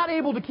not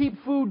able to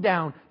keep food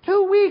down.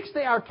 2 weeks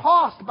they are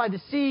tossed by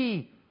the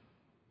sea.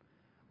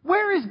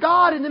 Where is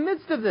God in the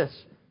midst of this?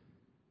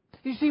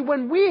 You see,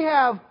 when we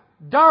have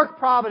dark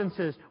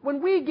providences,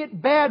 when we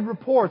get bad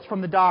reports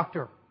from the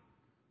doctor,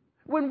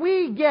 when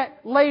we get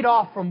laid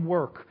off from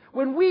work,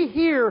 when we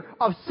hear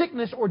of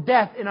sickness or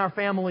death in our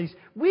families,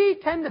 we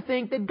tend to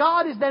think that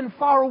God is then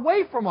far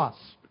away from us.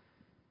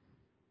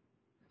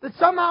 That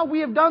somehow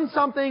we have done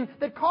something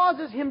that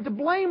causes Him to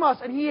blame us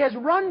and He has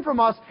run from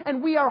us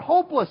and we are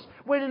hopeless.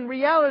 When in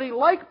reality,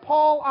 like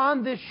Paul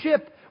on this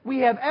ship,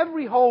 we have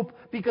every hope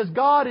because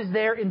God is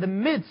there in the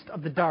midst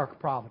of the dark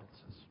providences.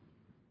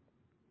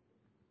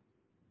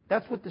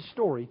 That's what the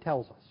story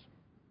tells us.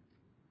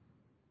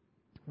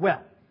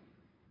 Well,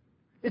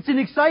 it's an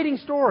exciting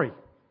story.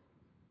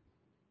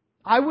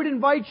 I would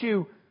invite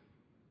you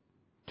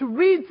to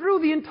read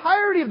through the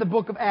entirety of the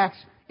book of Acts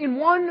in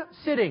one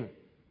sitting.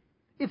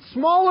 It's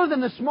smaller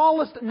than the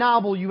smallest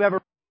novel you've ever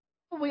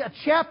read. Probably a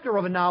chapter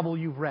of a novel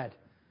you've read.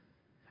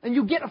 And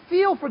you get a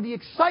feel for the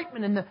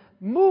excitement and the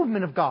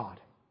movement of God.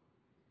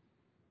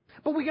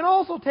 But we can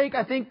also take,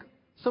 I think,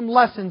 some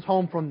lessons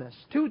home from this.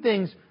 2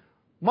 things,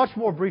 much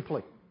more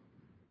briefly.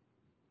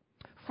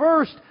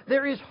 First,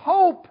 there is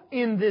hope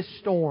in this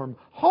storm.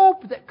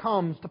 Hope that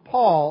comes to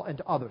Paul and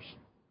to others.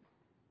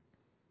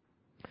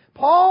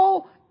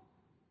 Paul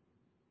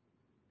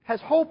has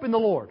hope in the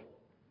Lord.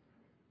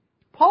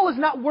 Paul is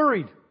not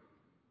worried.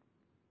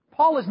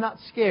 Paul is not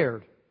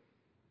scared.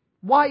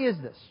 Why is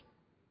this?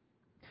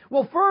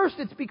 Well, first,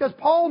 it's because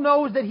Paul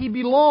knows that he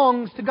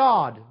belongs to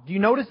God. Do you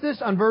notice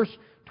this on verse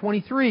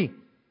 23?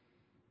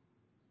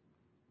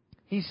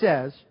 He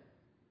says,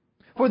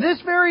 "For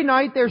this very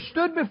night there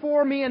stood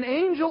before me an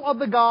angel of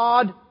the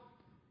God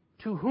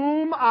to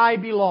whom I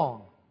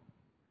belong."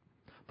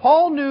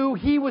 Paul knew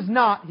he was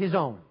not his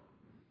own.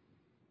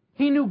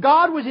 He knew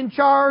God was in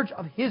charge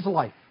of his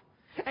life.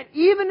 And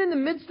even in the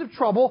midst of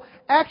trouble,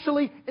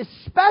 actually,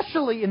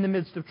 especially in the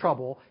midst of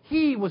trouble,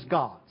 he was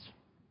God's.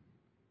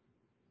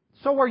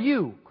 So are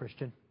you,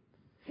 Christian.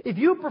 If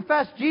you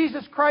profess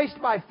Jesus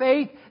Christ by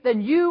faith, then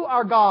you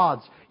are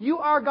God's. You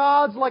are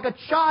God's like a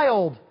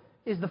child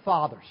is the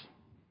Father's.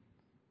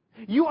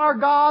 You are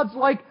God's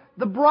like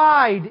the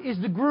bride is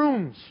the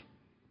groom's.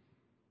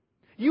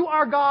 You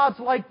are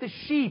God's like the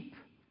sheep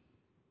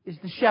is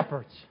the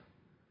shepherd's.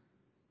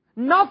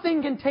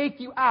 Nothing can take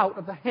you out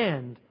of the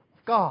hand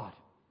of God.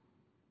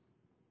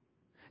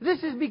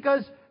 This is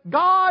because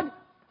God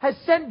has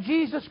sent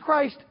Jesus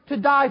Christ to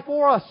die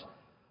for us.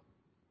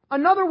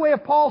 Another way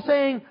of Paul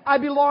saying, I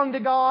belong to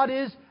God,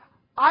 is,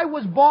 I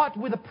was bought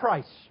with a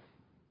price.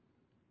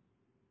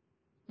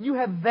 You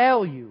have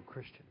value,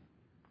 Christian.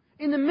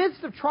 In the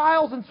midst of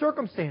trials and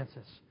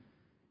circumstances,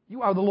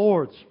 you are the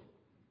Lord's.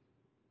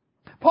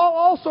 Paul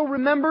also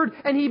remembered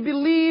and he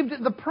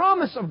believed the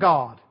promise of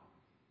God.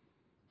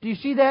 Do you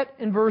see that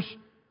in verse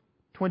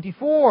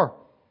 24?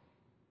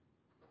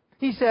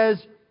 He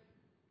says,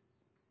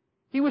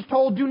 he was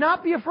told, "Do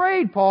not be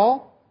afraid,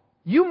 Paul.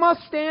 You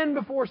must stand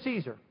before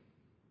Caesar."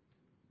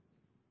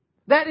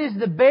 That is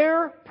the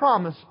bare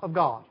promise of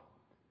God.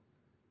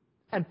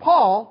 And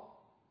Paul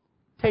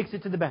takes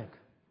it to the bank.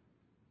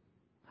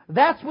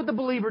 That's what the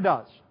believer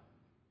does.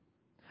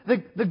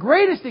 The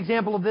greatest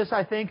example of this,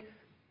 I think,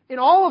 in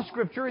all of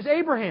Scripture is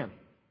Abraham.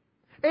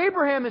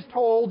 Abraham is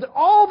told that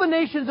all the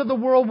nations of the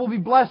world will be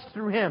blessed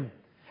through him.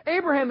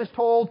 Abraham is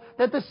told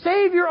that the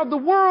Savior of the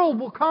world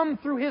will come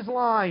through his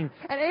line.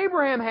 And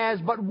Abraham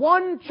has but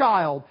one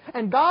child.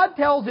 And God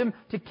tells him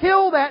to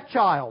kill that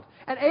child.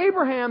 And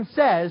Abraham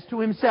says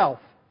to himself,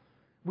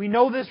 we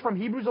know this from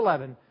Hebrews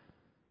 11,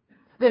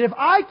 that if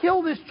I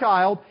kill this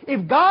child,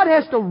 if God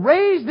has to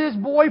raise this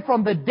boy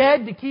from the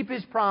dead to keep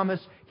His promise,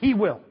 He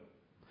will.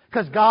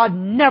 Because God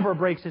never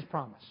breaks His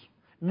promise.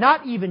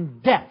 Not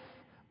even death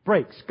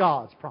breaks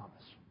God's promise.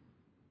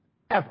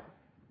 Ever.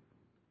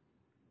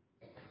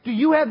 Do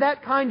you have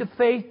that kind of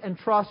faith and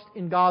trust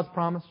in God's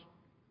promise?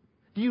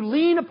 Do you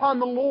lean upon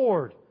the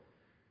Lord?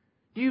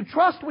 Do you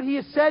trust what He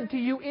has said to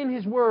you in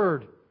His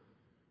Word?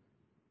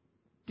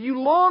 Do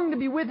you long to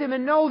be with Him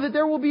and know that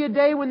there will be a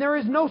day when there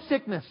is no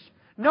sickness,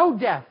 no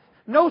death,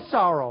 no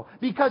sorrow,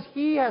 because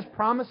He has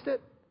promised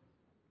it?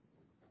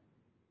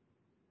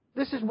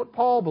 This is what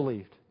Paul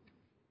believed.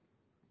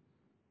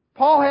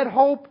 Paul had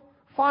hope,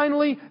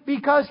 finally,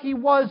 because he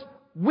was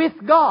with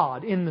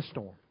God in the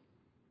storm.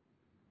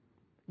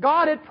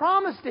 God had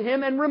promised to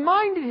him and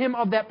reminded him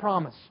of that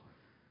promise.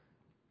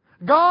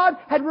 God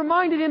had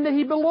reminded him that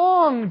he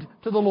belonged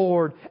to the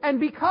Lord. And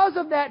because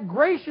of that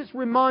gracious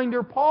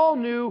reminder, Paul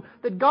knew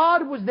that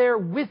God was there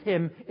with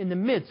him in the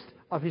midst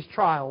of his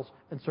trials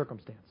and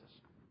circumstances.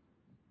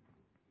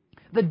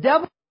 The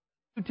devil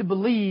wants you to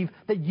believe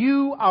that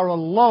you are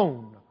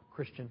alone,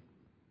 Christian.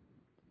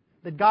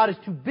 That God is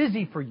too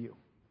busy for you.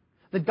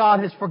 That God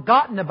has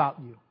forgotten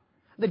about you.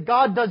 That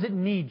God doesn't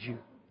need you.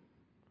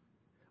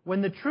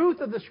 When the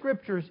truth of the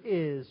Scriptures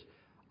is,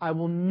 I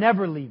will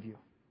never leave you,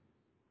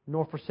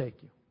 nor forsake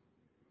you.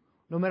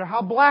 No matter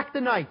how black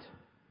the night,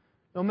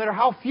 no matter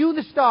how few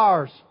the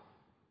stars,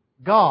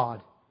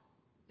 God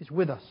is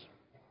with us.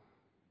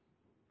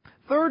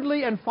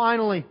 Thirdly and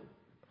finally,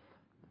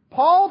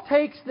 Paul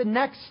takes the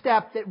next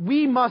step that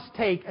we must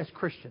take as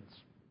Christians.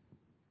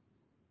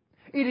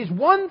 It is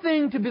one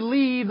thing to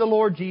believe the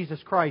Lord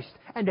Jesus Christ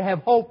and to have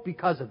hope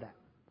because of that.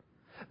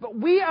 But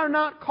we are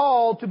not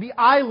called to be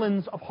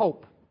islands of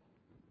hope.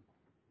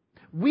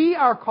 We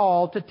are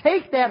called to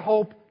take that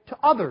hope to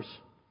others.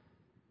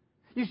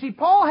 You see,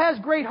 Paul has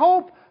great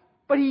hope,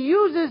 but he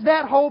uses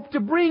that hope to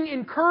bring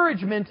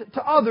encouragement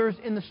to others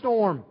in the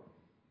storm.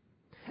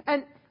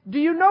 And do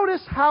you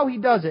notice how he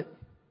does it?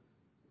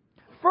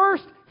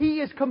 First, he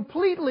is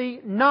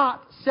completely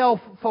not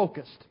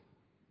self-focused.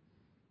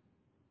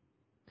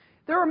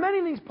 There are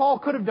many things Paul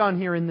could have done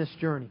here in this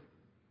journey.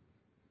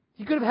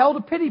 He could have held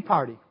a pity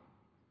party.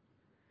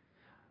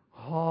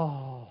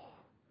 Oh,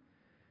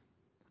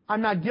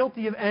 I'm not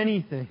guilty of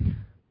anything.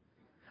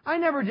 I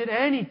never did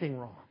anything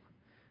wrong.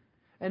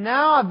 And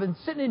now I've been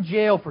sitting in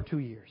jail for 2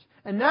 years.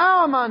 And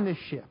now I'm on this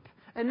ship.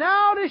 And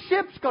now this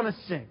ship's going to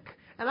sink.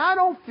 And I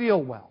don't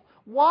feel well.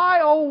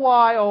 Why, oh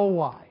why, oh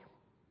why?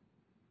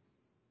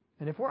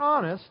 And if we're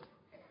honest,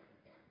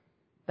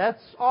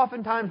 that's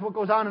oftentimes what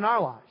goes on in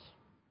our lives.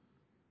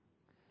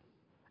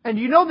 And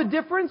do you know the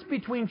difference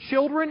between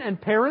children and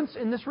parents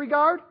in this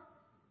regard?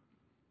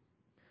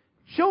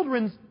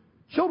 Children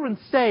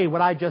say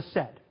what I just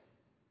said.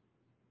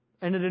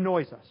 And it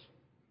annoys us.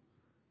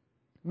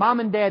 Mom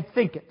and Dad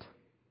think it.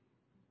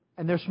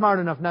 And they're smart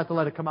enough not to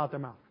let it come out their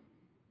mouth.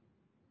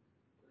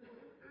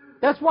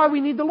 That's why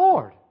we need the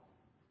Lord.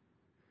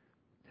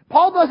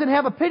 Paul doesn't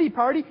have a pity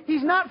party.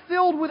 He's not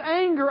filled with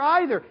anger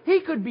either.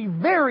 He could be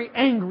very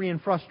angry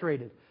and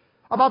frustrated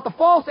about the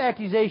false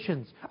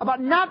accusations,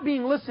 about not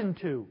being listened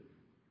to.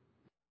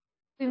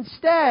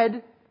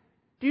 Instead,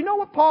 do you know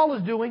what Paul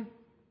is doing?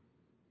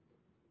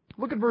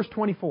 Look at verse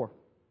 24.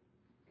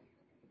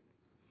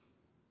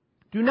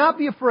 Do not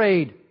be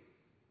afraid.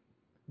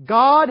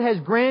 God has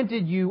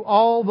granted you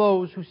all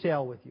those who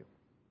sail with you.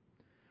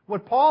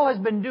 What Paul has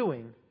been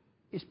doing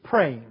is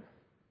praying.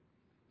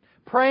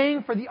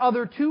 Praying for the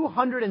other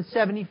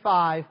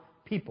 275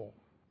 people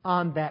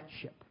on that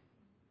ship.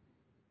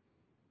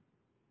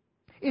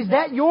 Is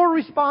that your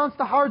response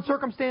to hard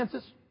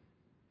circumstances?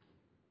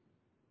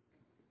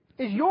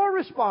 Is your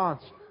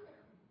response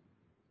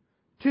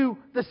to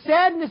the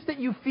sadness that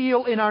you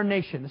feel in our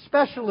nation,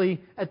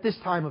 especially at this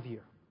time of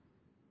year,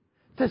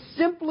 to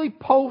simply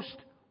post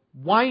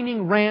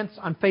whining rants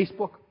on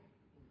Facebook?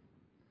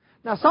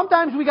 Now,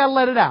 sometimes we got to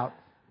let it out.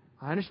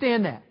 I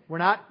understand that. We're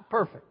not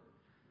perfect.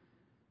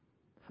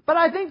 But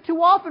I think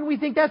too often we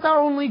think that's our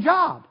only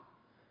job.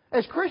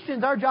 As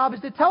Christians, our job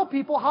is to tell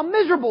people how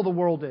miserable the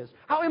world is,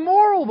 how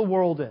immoral the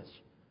world is.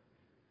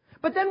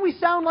 But then we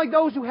sound like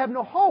those who have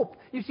no hope.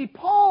 You see,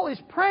 Paul is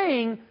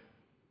praying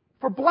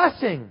for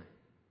blessing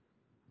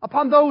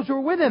upon those who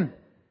are with him.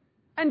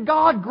 And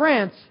God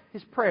grants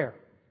his prayer.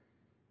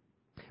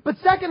 But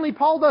secondly,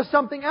 Paul does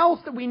something else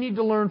that we need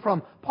to learn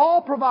from.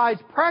 Paul provides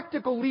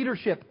practical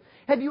leadership.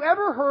 Have you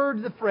ever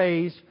heard the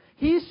phrase,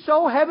 he's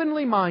so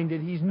heavenly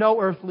minded, he's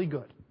no earthly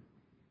good?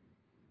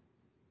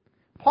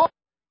 Paul is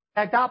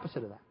the exact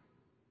opposite of that.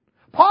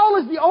 Paul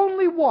is the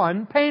only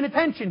one paying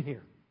attention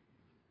here.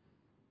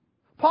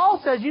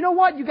 Paul says, you know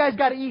what? You guys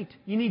got to eat.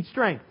 You need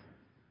strength.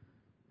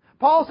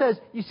 Paul says,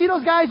 you see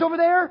those guys over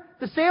there?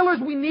 The sailors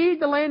we need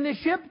to land this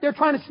ship? They're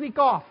trying to sneak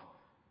off.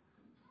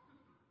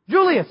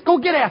 Julius, go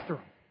get after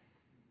them.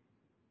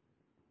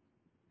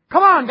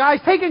 Come on, guys,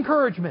 take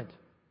encouragement.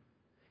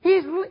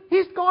 He's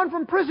gone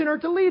from prisoner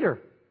to leader.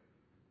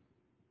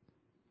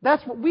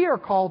 That's what we are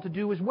called to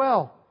do as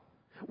well.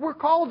 We're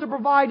called to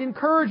provide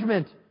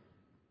encouragement.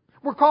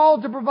 We're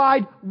called to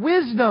provide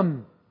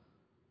wisdom.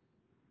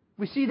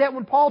 We see that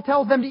when Paul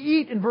tells them to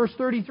eat in verse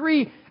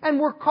 33, and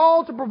we're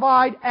called to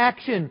provide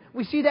action.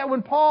 We see that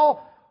when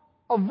Paul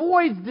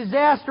avoids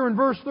disaster in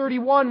verse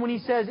 31 when he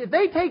says, if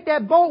they take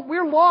that boat,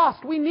 we're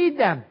lost. We need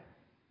them.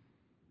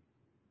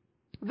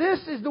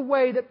 This is the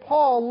way that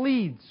Paul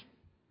leads.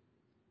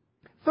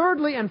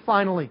 Thirdly and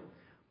finally,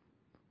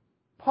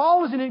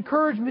 Paul is an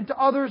encouragement to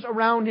others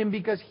around him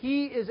because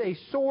he is a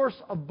source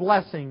of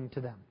blessing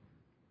to them.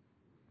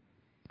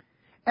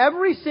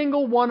 Every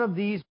single one of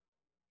these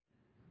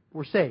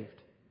were saved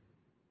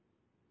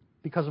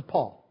because of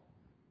Paul.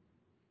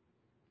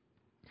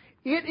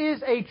 It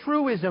is a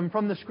truism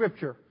from the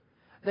Scripture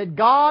that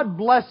God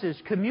blesses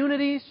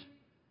communities,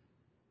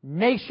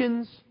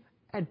 nations,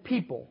 and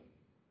people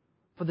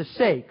for the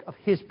sake of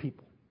His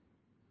people.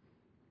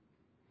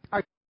 Are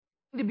you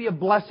going to be a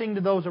blessing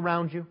to those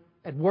around you?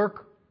 At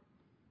work?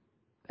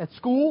 At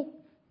school?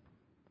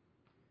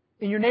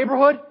 In your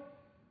neighborhood?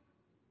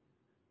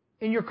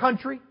 In your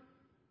country?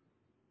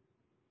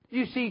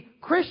 You see,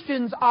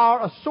 Christians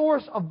are a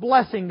source of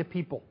blessing to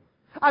people.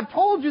 I've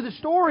told you the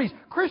stories.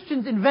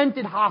 Christians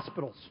invented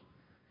hospitals.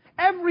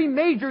 Every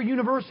major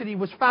university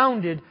was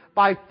founded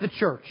by the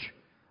church,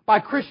 by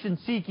Christians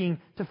seeking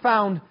to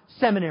found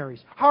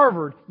seminaries.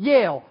 Harvard,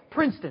 Yale,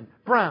 Princeton,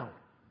 Brown.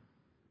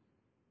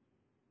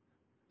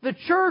 The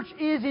church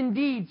is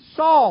indeed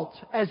salt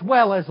as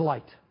well as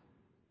light.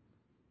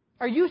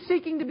 Are you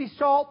seeking to be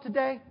salt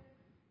today?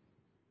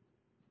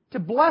 To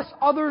bless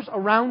others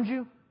around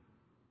you?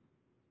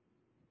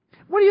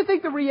 What do you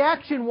think the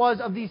reaction was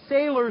of these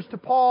sailors to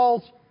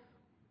Paul's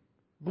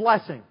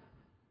blessing?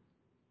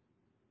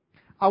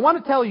 I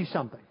want to tell you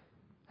something,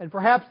 and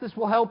perhaps this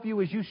will help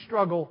you as you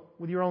struggle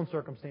with your own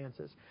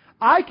circumstances.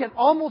 I can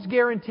almost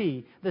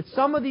guarantee that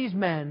some of these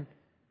men,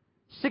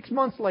 6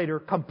 months later,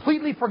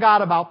 completely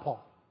forgot about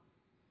Paul.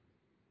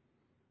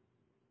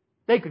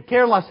 They could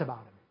care less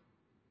about him.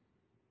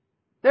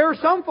 There are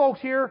some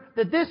folks here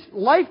that this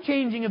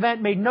life-changing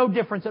event made no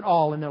difference at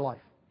all in their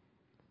life.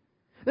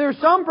 There are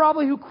some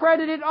probably who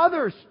credited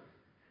others.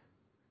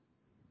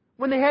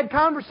 When they had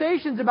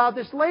conversations about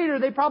this later,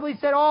 they probably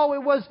said, oh,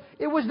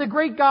 it was the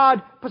great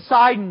god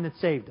Poseidon that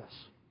saved us.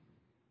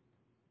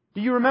 Do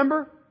you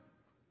remember?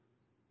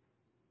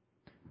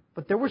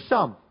 But there were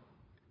some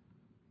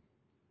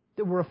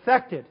that were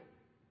affected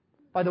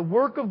by the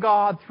work of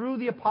God through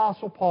the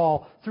Apostle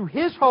Paul, through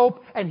his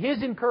hope and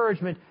his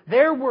encouragement.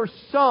 There were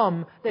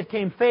some that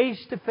came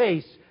face to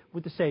face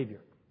with the Savior.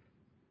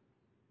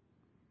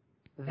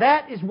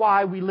 That is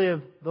why we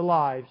live the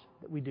lives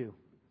that we do.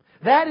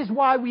 That is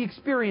why we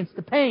experience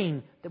the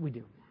pain that we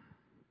do.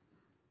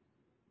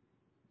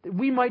 That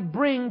we might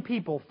bring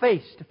people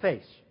face to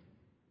face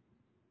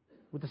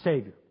with the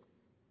Savior.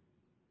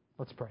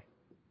 Let's pray.